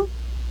funding.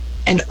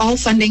 And all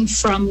funding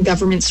from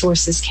government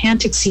sources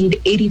can't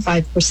exceed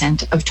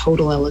 85% of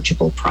total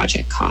eligible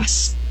project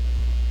costs.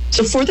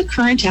 So for the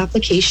current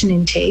application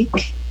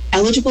intake,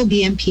 eligible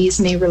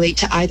BMPs may relate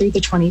to either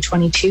the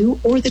 2022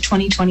 or the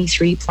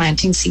 2023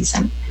 planting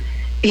season.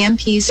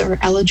 BMPs are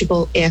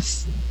eligible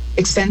if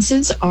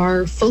expenses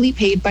are fully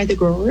paid by the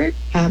grower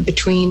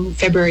between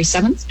February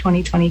 7th,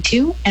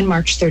 2022 and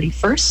March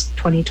 31st,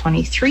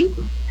 2023.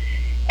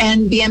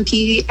 And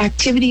BMP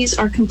activities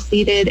are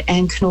completed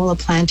and canola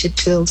planted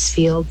to those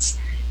fields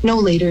no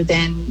later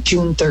than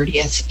June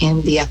 30th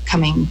in the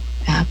upcoming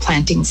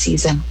planting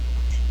season.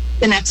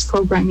 The next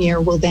program year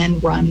will then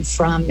run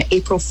from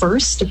April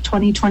 1st of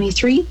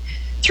 2023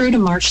 through to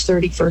March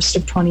 31st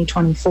of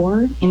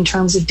 2024 in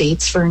terms of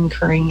dates for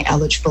incurring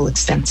eligible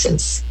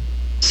expenses.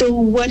 So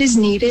what is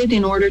needed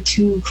in order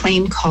to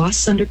claim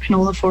costs under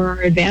Canola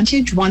 4R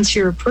Advantage once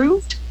you're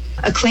approved?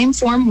 A claim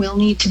form will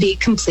need to be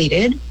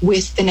completed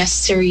with the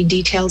necessary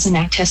details and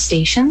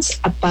attestations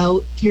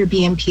about your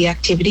BMP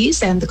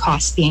activities and the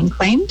costs being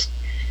claimed.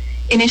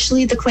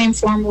 Initially, the claim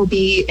form will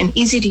be an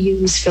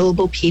easy-to-use,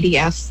 fillable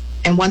PDF,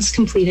 and once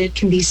completed,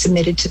 can be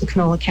submitted to the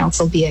Canola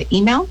Council via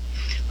email,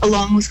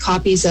 along with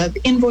copies of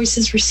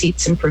invoices,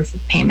 receipts, and proof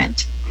of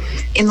payment.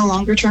 In the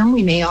longer term,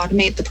 we may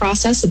automate the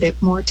process a bit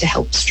more to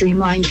help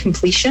streamline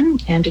completion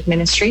and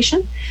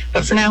administration.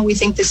 But for now, we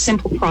think this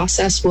simple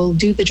process will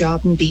do the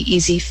job and be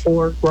easy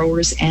for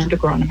growers and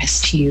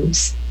agronomists to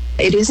use.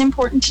 It is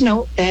important to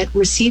note that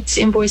receipts,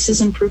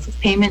 invoices, and proof of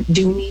payment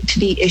do need to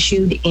be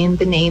issued in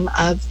the name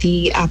of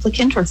the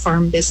applicant or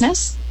farm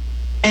business.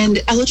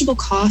 And eligible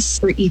costs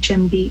for each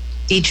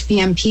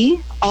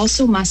BMP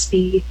also must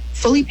be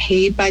fully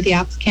paid by the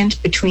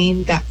applicant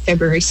between that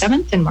February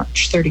 7th and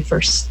March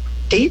 31st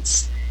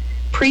dates,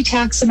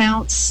 pre-tax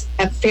amounts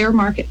at fair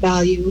market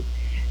value,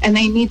 and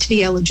they need to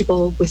be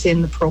eligible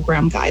within the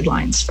program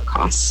guidelines for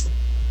costs.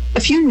 A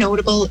few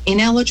notable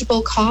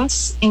ineligible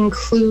costs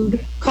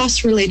include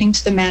costs relating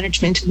to the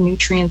management of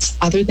nutrients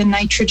other than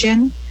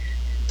nitrogen,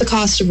 the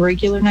cost of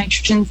regular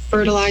nitrogen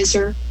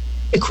fertilizer,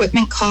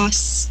 equipment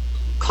costs,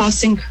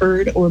 costs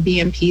incurred or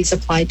BMPs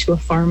applied to a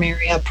farm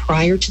area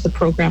prior to the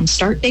program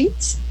start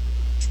dates,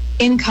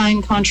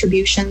 in-kind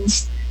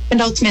contributions,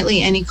 and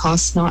ultimately any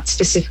costs not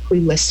specifically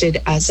listed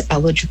as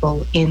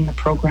eligible in the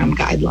program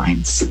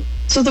guidelines.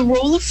 So the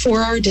role of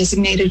 4R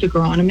designated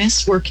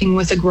agronomists working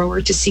with a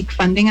grower to seek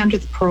funding under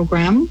the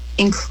program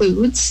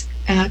includes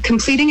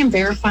completing and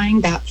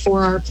verifying that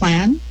 4R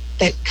plan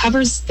that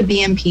covers the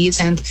BMPs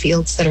and the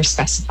fields that are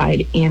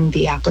specified in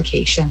the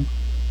application.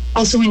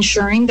 Also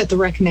ensuring that the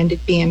recommended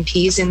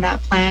BMPs in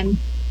that plan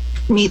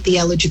meet the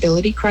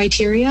eligibility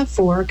criteria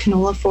for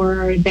Canola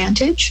 4R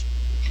Advantage.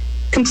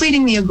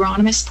 Completing the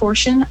agronomist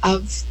portion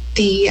of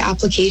the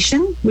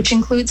application, which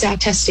includes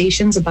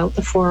attestations about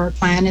the 4R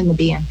plan and the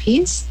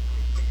BMPs,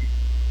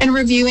 and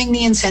reviewing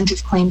the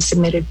incentive claims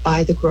submitted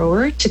by the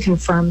grower to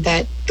confirm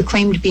that the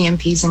claimed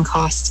BMPs and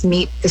costs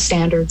meet the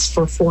standards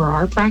for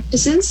 4R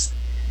practices,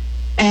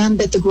 and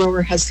that the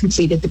grower has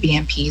completed the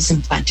BMPs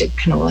and planted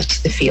canola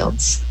to the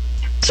fields.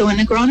 So an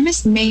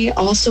agronomist may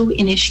also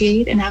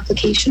initiate an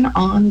application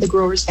on the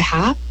grower's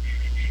behalf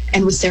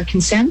and with their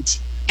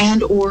consent,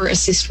 and or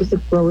assist with the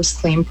grower's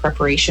claim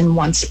preparation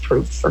once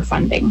approved for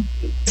funding.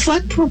 A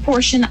select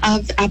proportion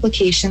of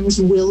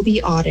applications will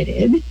be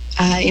audited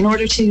in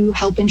order to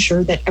help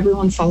ensure that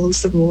everyone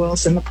follows the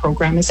rules and the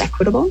program is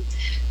equitable.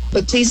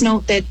 But please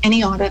note that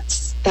any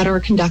audits that are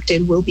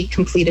conducted will be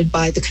completed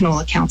by the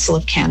Canola Council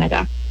of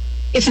Canada.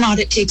 If an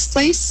audit takes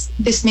place,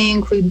 this may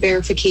include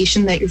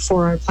verification that your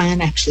 4R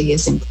plan actually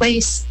is in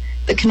place,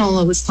 that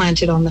canola was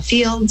planted on the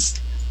fields,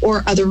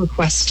 or other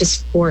requests to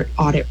support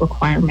audit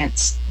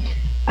requirements.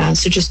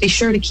 So just be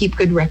sure to keep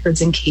good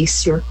records in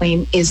case your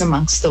claim is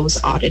amongst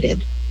those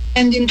audited.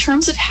 And in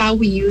terms of how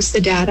we use the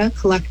data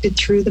collected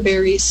through the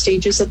various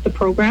stages of the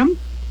program,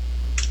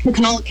 the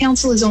Canola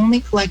Council is only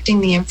collecting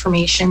the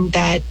information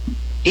that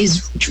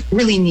is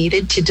really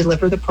needed to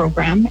deliver the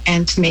program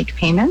and to make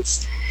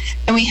payments.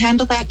 And we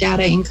handle that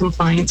data in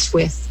compliance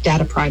with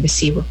data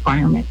privacy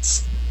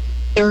requirements.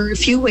 There are a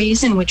few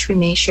ways in which we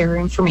may share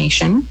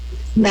information.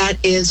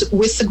 That is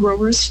with the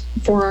growers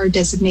for our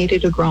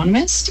designated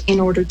agronomist in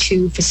order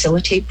to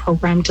facilitate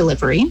program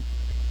delivery,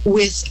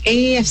 with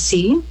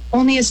AAFC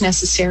only as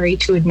necessary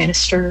to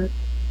administer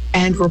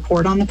and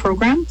report on the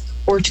program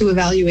or to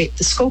evaluate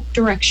the scope,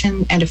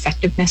 direction, and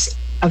effectiveness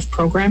of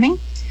programming.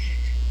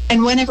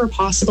 And whenever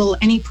possible,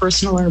 any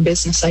personal or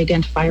business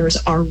identifiers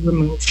are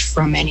removed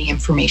from any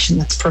information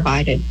that's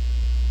provided.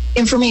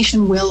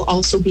 Information will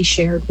also be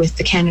shared with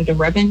the Canada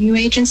Revenue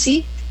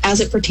Agency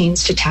as it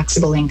pertains to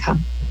taxable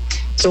income.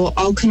 So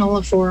all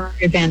Canola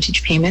 4R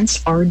Advantage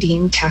payments are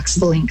deemed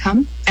taxable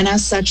income, and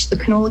as such, the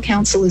Canola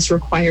Council is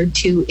required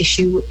to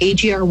issue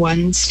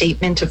AGR1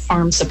 Statement of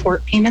Farm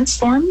Support Payments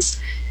forms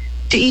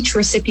to each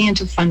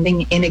recipient of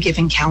funding in a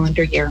given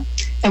calendar year.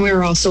 And we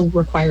are also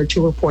required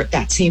to report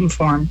that same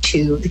form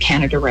to the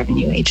Canada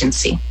Revenue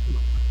Agency.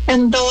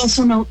 And they'll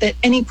also note that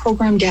any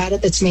program data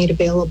that's made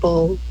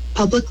available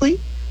publicly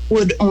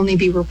would only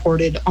be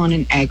reported on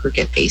an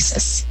aggregate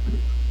basis.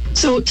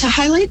 So to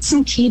highlight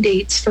some key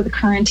dates for the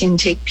current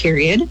intake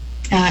period,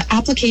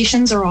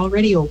 applications are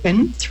already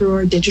open through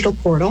our digital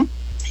portal.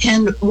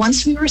 And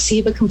once we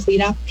receive a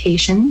complete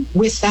application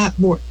with that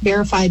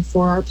verified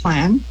 4R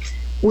plan,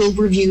 we'll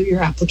review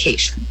your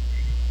application.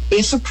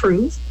 If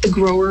approved, the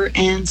grower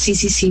and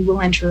CCC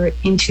will enter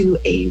into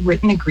a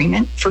written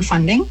agreement for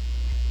funding,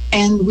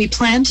 and we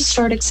plan to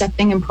start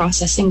accepting and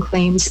processing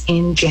claims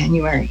in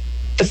January.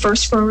 The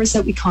first growers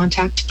that we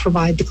contact to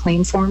provide the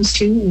claim forms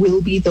to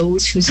will be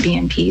those whose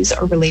BMPs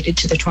are related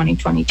to the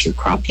 2022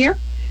 crop year,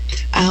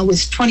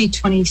 with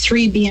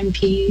 2023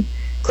 BMP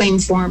claim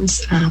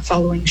forms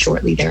following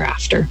shortly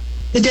thereafter.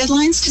 The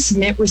deadlines to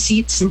submit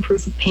receipts and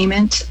proof of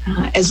payment,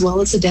 as well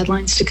as the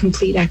deadlines to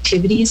complete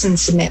activities and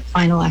submit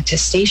final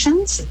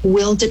attestations,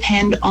 will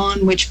depend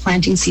on which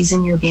planting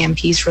season your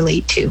BMPs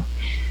relate to.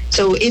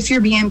 So if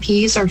your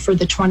BMPs are for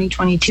the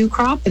 2022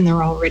 crop and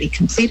they're already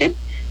completed,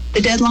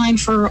 the deadline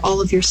for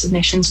all of your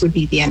submissions would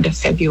be the end of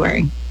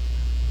February.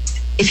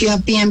 If you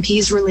have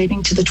BMPs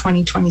relating to the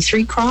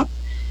 2023 crop,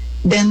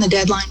 then the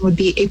deadline would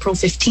be April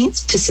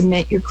 15th to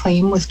submit your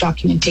claim with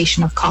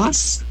documentation of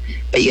costs,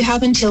 but you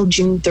have until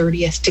June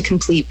 30th to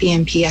complete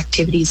BMP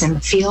activities in the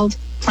field,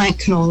 plant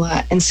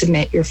canola, and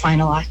submit your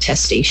final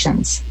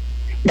attestations.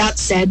 That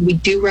said, we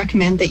do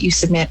recommend that you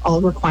submit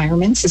all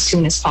requirements as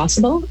soon as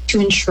possible to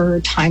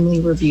ensure timely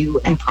review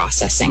and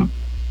processing.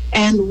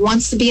 And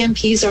once the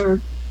BMPs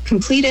are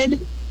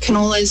completed,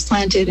 canola is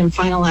planted and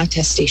final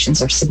attestations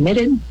are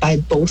submitted by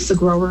both the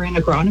grower and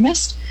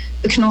agronomist,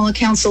 the Canola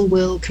Council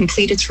will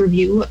complete its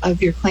review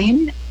of your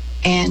claim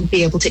and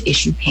be able to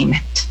issue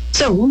payment.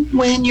 So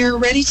when you're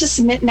ready to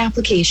submit an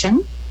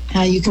application,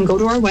 you can go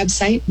to our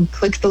website and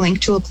click the link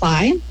to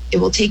apply. It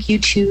will take you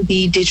to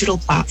the digital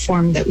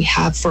platform that we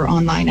have for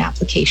online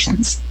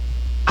applications.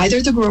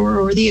 Either the grower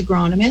or the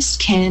agronomist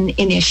can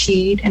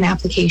initiate an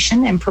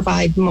application and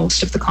provide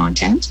most of the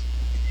content.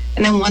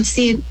 And then once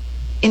the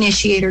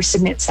initiator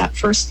submits that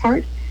first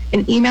part,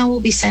 an email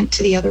will be sent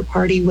to the other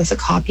party with a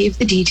copy of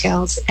the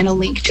details and a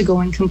link to go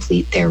and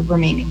complete their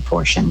remaining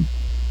portion.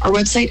 Our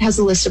website has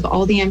a list of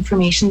all the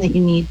information that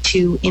you need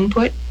to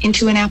input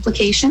into an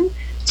application,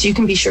 so you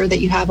can be sure that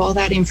you have all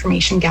that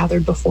information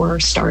gathered before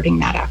starting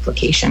that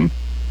application.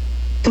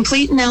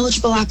 Complete and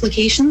eligible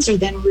applications are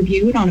then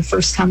reviewed on a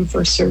first-come,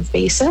 first-served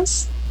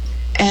basis.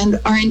 And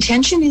our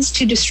intention is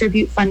to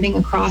distribute funding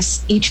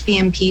across each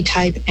BMP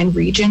type and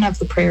region of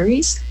the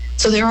prairies.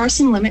 So there are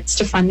some limits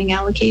to funding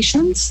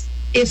allocations.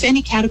 If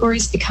any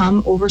categories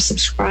become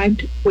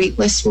oversubscribed, wait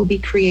lists will be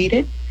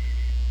created.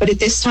 But at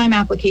this time,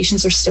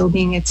 applications are still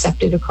being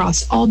accepted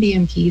across all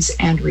BMPs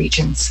and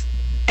regions.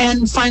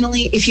 And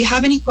finally, if you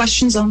have any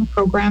questions on the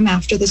program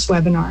after this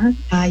webinar,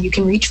 you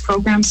can reach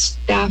program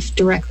staff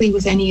directly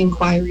with any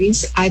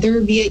inquiries, either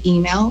via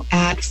email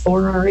at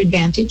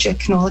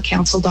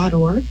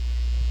 4ouradvantage@canolacouncil.org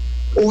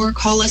or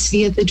call us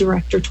via the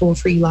direct or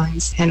toll-free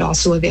lines, and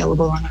also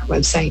available on our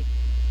website.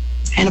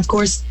 And of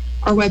course,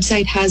 our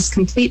website has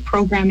complete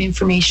program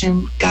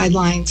information,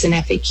 guidelines, and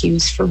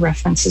FAQs for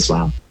reference as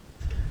well.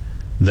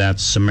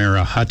 That's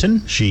Samara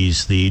Hutton.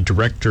 She's the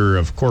Director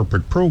of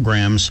Corporate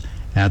Programs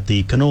at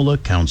the Canola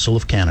Council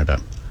of Canada.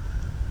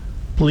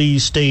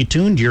 Please stay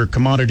tuned. Your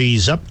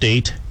commodities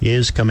update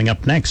is coming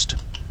up next.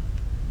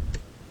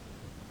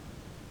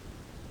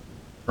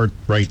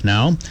 Right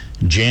now,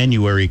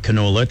 January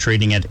canola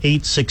trading at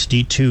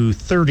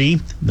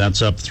 $862.30.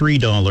 That's up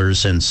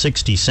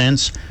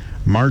 $3.60.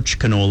 March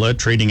canola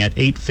trading at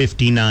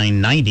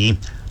 $859.90,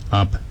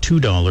 up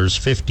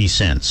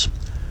 $2.50.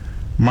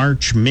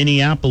 March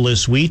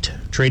Minneapolis wheat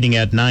trading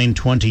at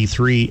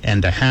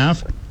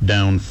 $923.50,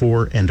 down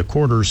 4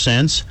 1/4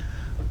 cents.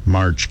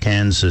 March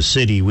Kansas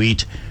City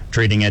wheat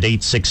trading at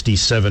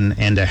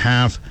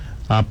 $867.50,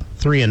 up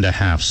 3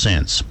 1/2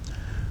 cents.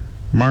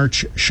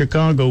 March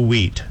Chicago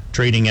wheat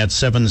trading at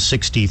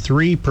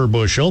 $763 per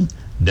bushel,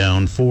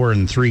 down 4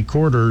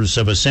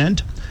 3/4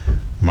 cents.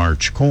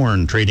 March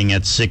corn trading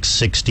at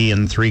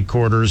 $660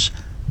 3/4,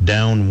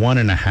 down 1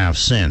 1/2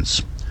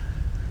 cents.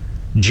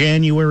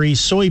 January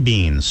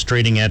soybeans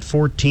trading at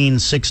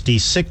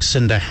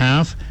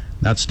 $1466.50,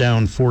 that's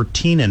down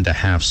 14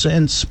 1/2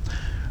 cents.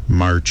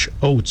 March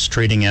oats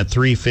trading at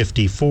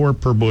 $354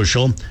 per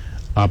bushel,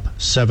 up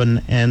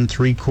 7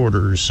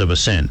 3/4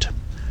 cents.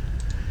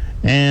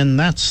 And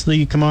that's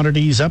the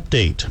commodities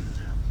update.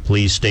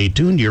 Please stay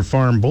tuned. Your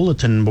Farm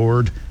Bulletin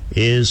Board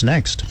is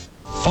next.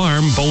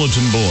 Farm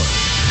Bulletin Board.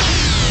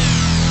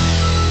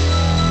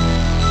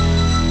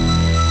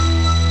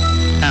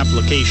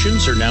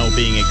 Applications are now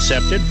being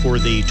accepted for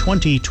the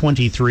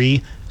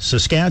 2023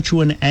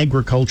 Saskatchewan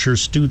Agriculture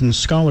Student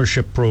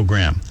Scholarship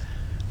Program.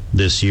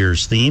 This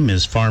year's theme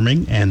is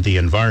farming and the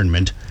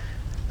environment.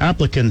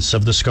 Applicants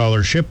of the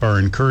scholarship are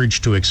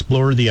encouraged to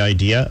explore the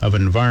idea of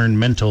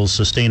environmental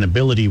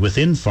sustainability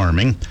within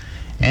farming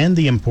and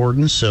the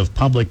importance of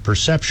public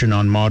perception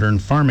on modern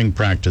farming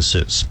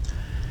practices.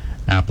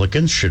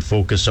 Applicants should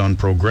focus on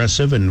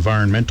progressive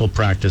environmental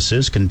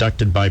practices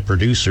conducted by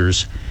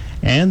producers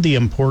and the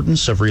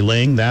importance of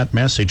relaying that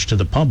message to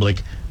the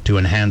public to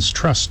enhance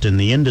trust in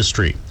the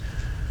industry.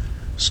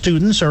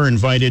 Students are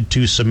invited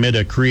to submit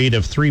a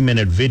creative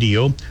 3-minute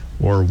video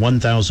or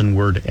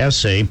 1,000-word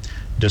essay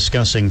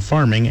discussing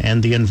farming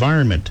and the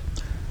environment.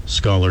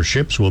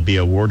 Scholarships will be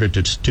awarded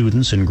to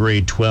students in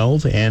grade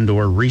 12 and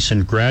or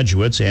recent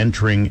graduates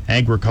entering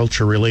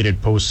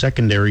agriculture-related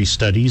post-secondary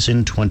studies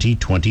in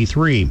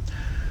 2023.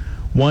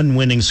 One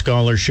winning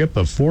scholarship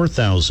of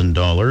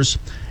 $4,000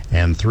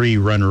 and 3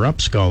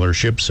 runner-up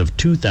scholarships of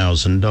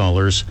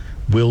 $2,000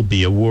 will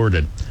be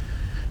awarded.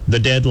 The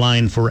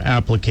deadline for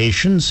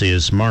applications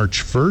is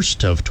March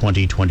 1st of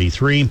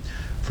 2023.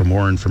 For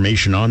more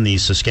information on the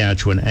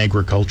Saskatchewan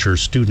Agriculture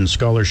Student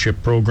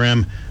Scholarship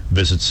Program,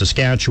 visit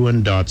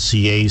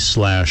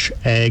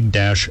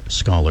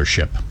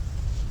saskatchewan.ca/ag-scholarship.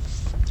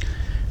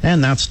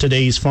 And that's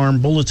today's Farm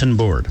Bulletin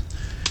Board.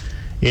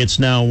 It's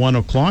now 1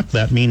 o'clock.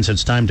 That means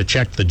it's time to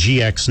check the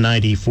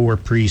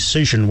GX94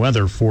 precision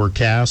weather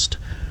forecast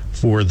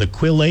for the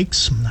Quill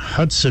Lakes,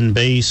 Hudson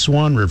Bay,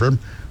 Swan River,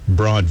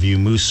 Broadview,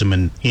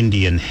 Moosomin,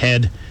 Indian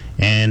Head,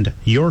 and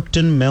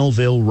Yorkton,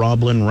 Melville,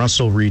 Roblin,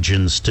 Russell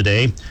regions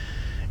today.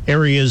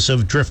 Areas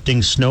of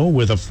drifting snow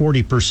with a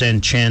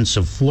 40% chance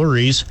of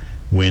flurries.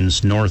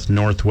 Winds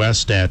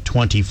north-northwest at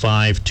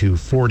 25 to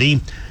 40.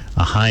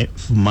 A high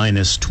of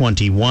minus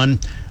 21.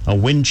 A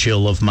wind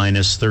chill of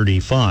minus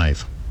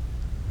 35.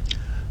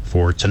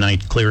 For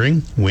tonight,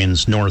 clearing.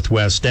 Winds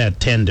northwest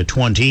at 10 to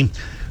 20.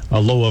 A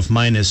low of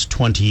minus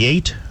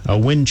 28. A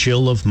wind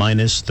chill of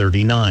minus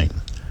 39.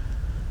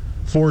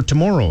 For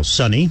tomorrow,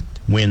 sunny.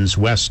 Winds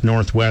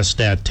west-northwest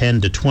at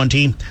 10 to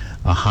 20.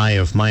 A high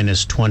of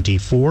minus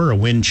 24, a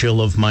wind chill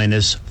of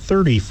minus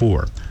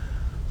 34.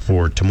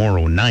 For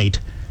tomorrow night,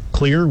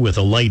 clear with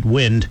a light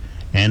wind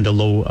and a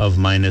low of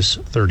minus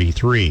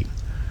 33.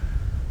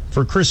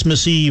 For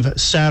Christmas Eve,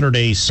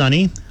 Saturday,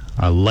 sunny,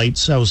 a light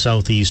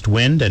south-southeast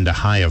wind and a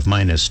high of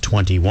minus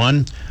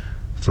 21.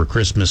 For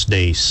Christmas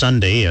Day,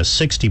 Sunday, a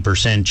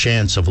 60%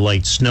 chance of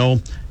light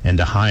snow and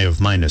a high of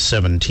minus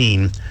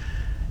 17.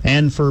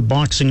 And for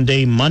Boxing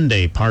Day,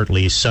 Monday,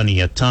 partly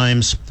sunny at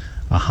times,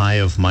 a high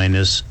of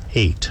minus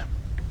 8.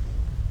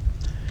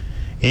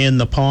 In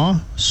the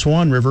Paw,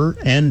 Swan River,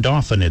 and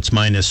Dauphin, it's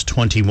minus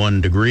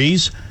 21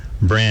 degrees.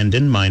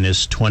 Brandon,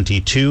 minus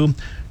 22.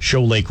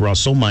 Shoal Lake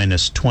Russell,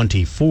 minus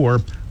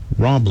 24.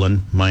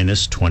 Roblin,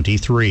 minus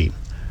 23.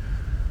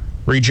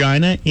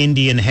 Regina,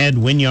 Indian Head,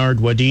 Wynyard,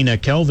 Wadena,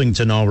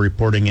 Kelvington all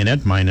reporting in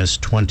at minus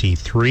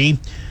 23.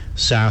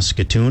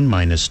 Saskatoon,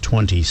 minus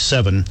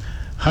 27.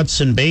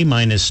 Hudson Bay,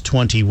 minus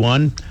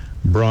 21.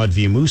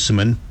 Broadview,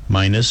 Moosomin,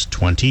 minus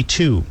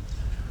 22.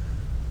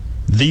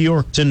 The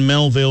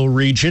Yorkton-Melville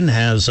region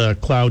has a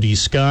cloudy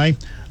sky,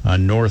 a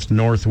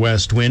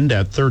north-northwest wind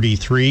at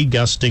 33,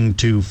 gusting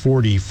to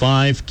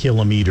 45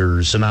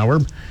 kilometers an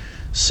hour.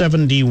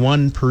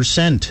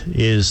 71%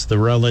 is the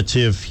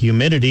relative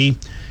humidity.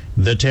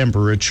 The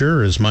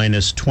temperature is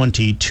minus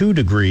 22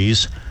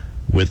 degrees.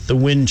 With the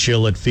wind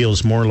chill, it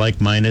feels more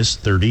like minus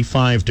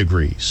 35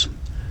 degrees.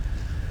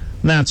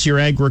 That's your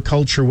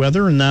agriculture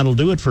weather, and that'll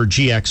do it for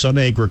GX on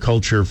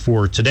Agriculture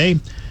for today.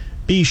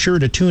 Be sure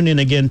to tune in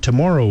again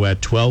tomorrow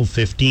at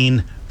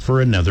 12:15 for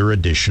another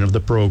edition of the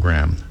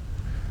program.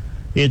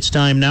 It's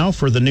time now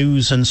for the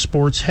news and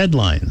sports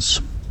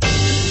headlines.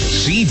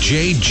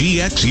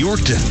 CJGX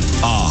Yorkton,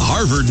 a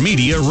Harvard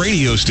Media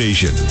radio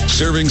station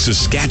serving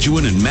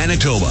Saskatchewan and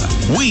Manitoba.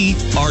 We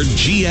are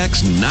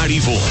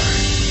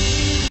GX94.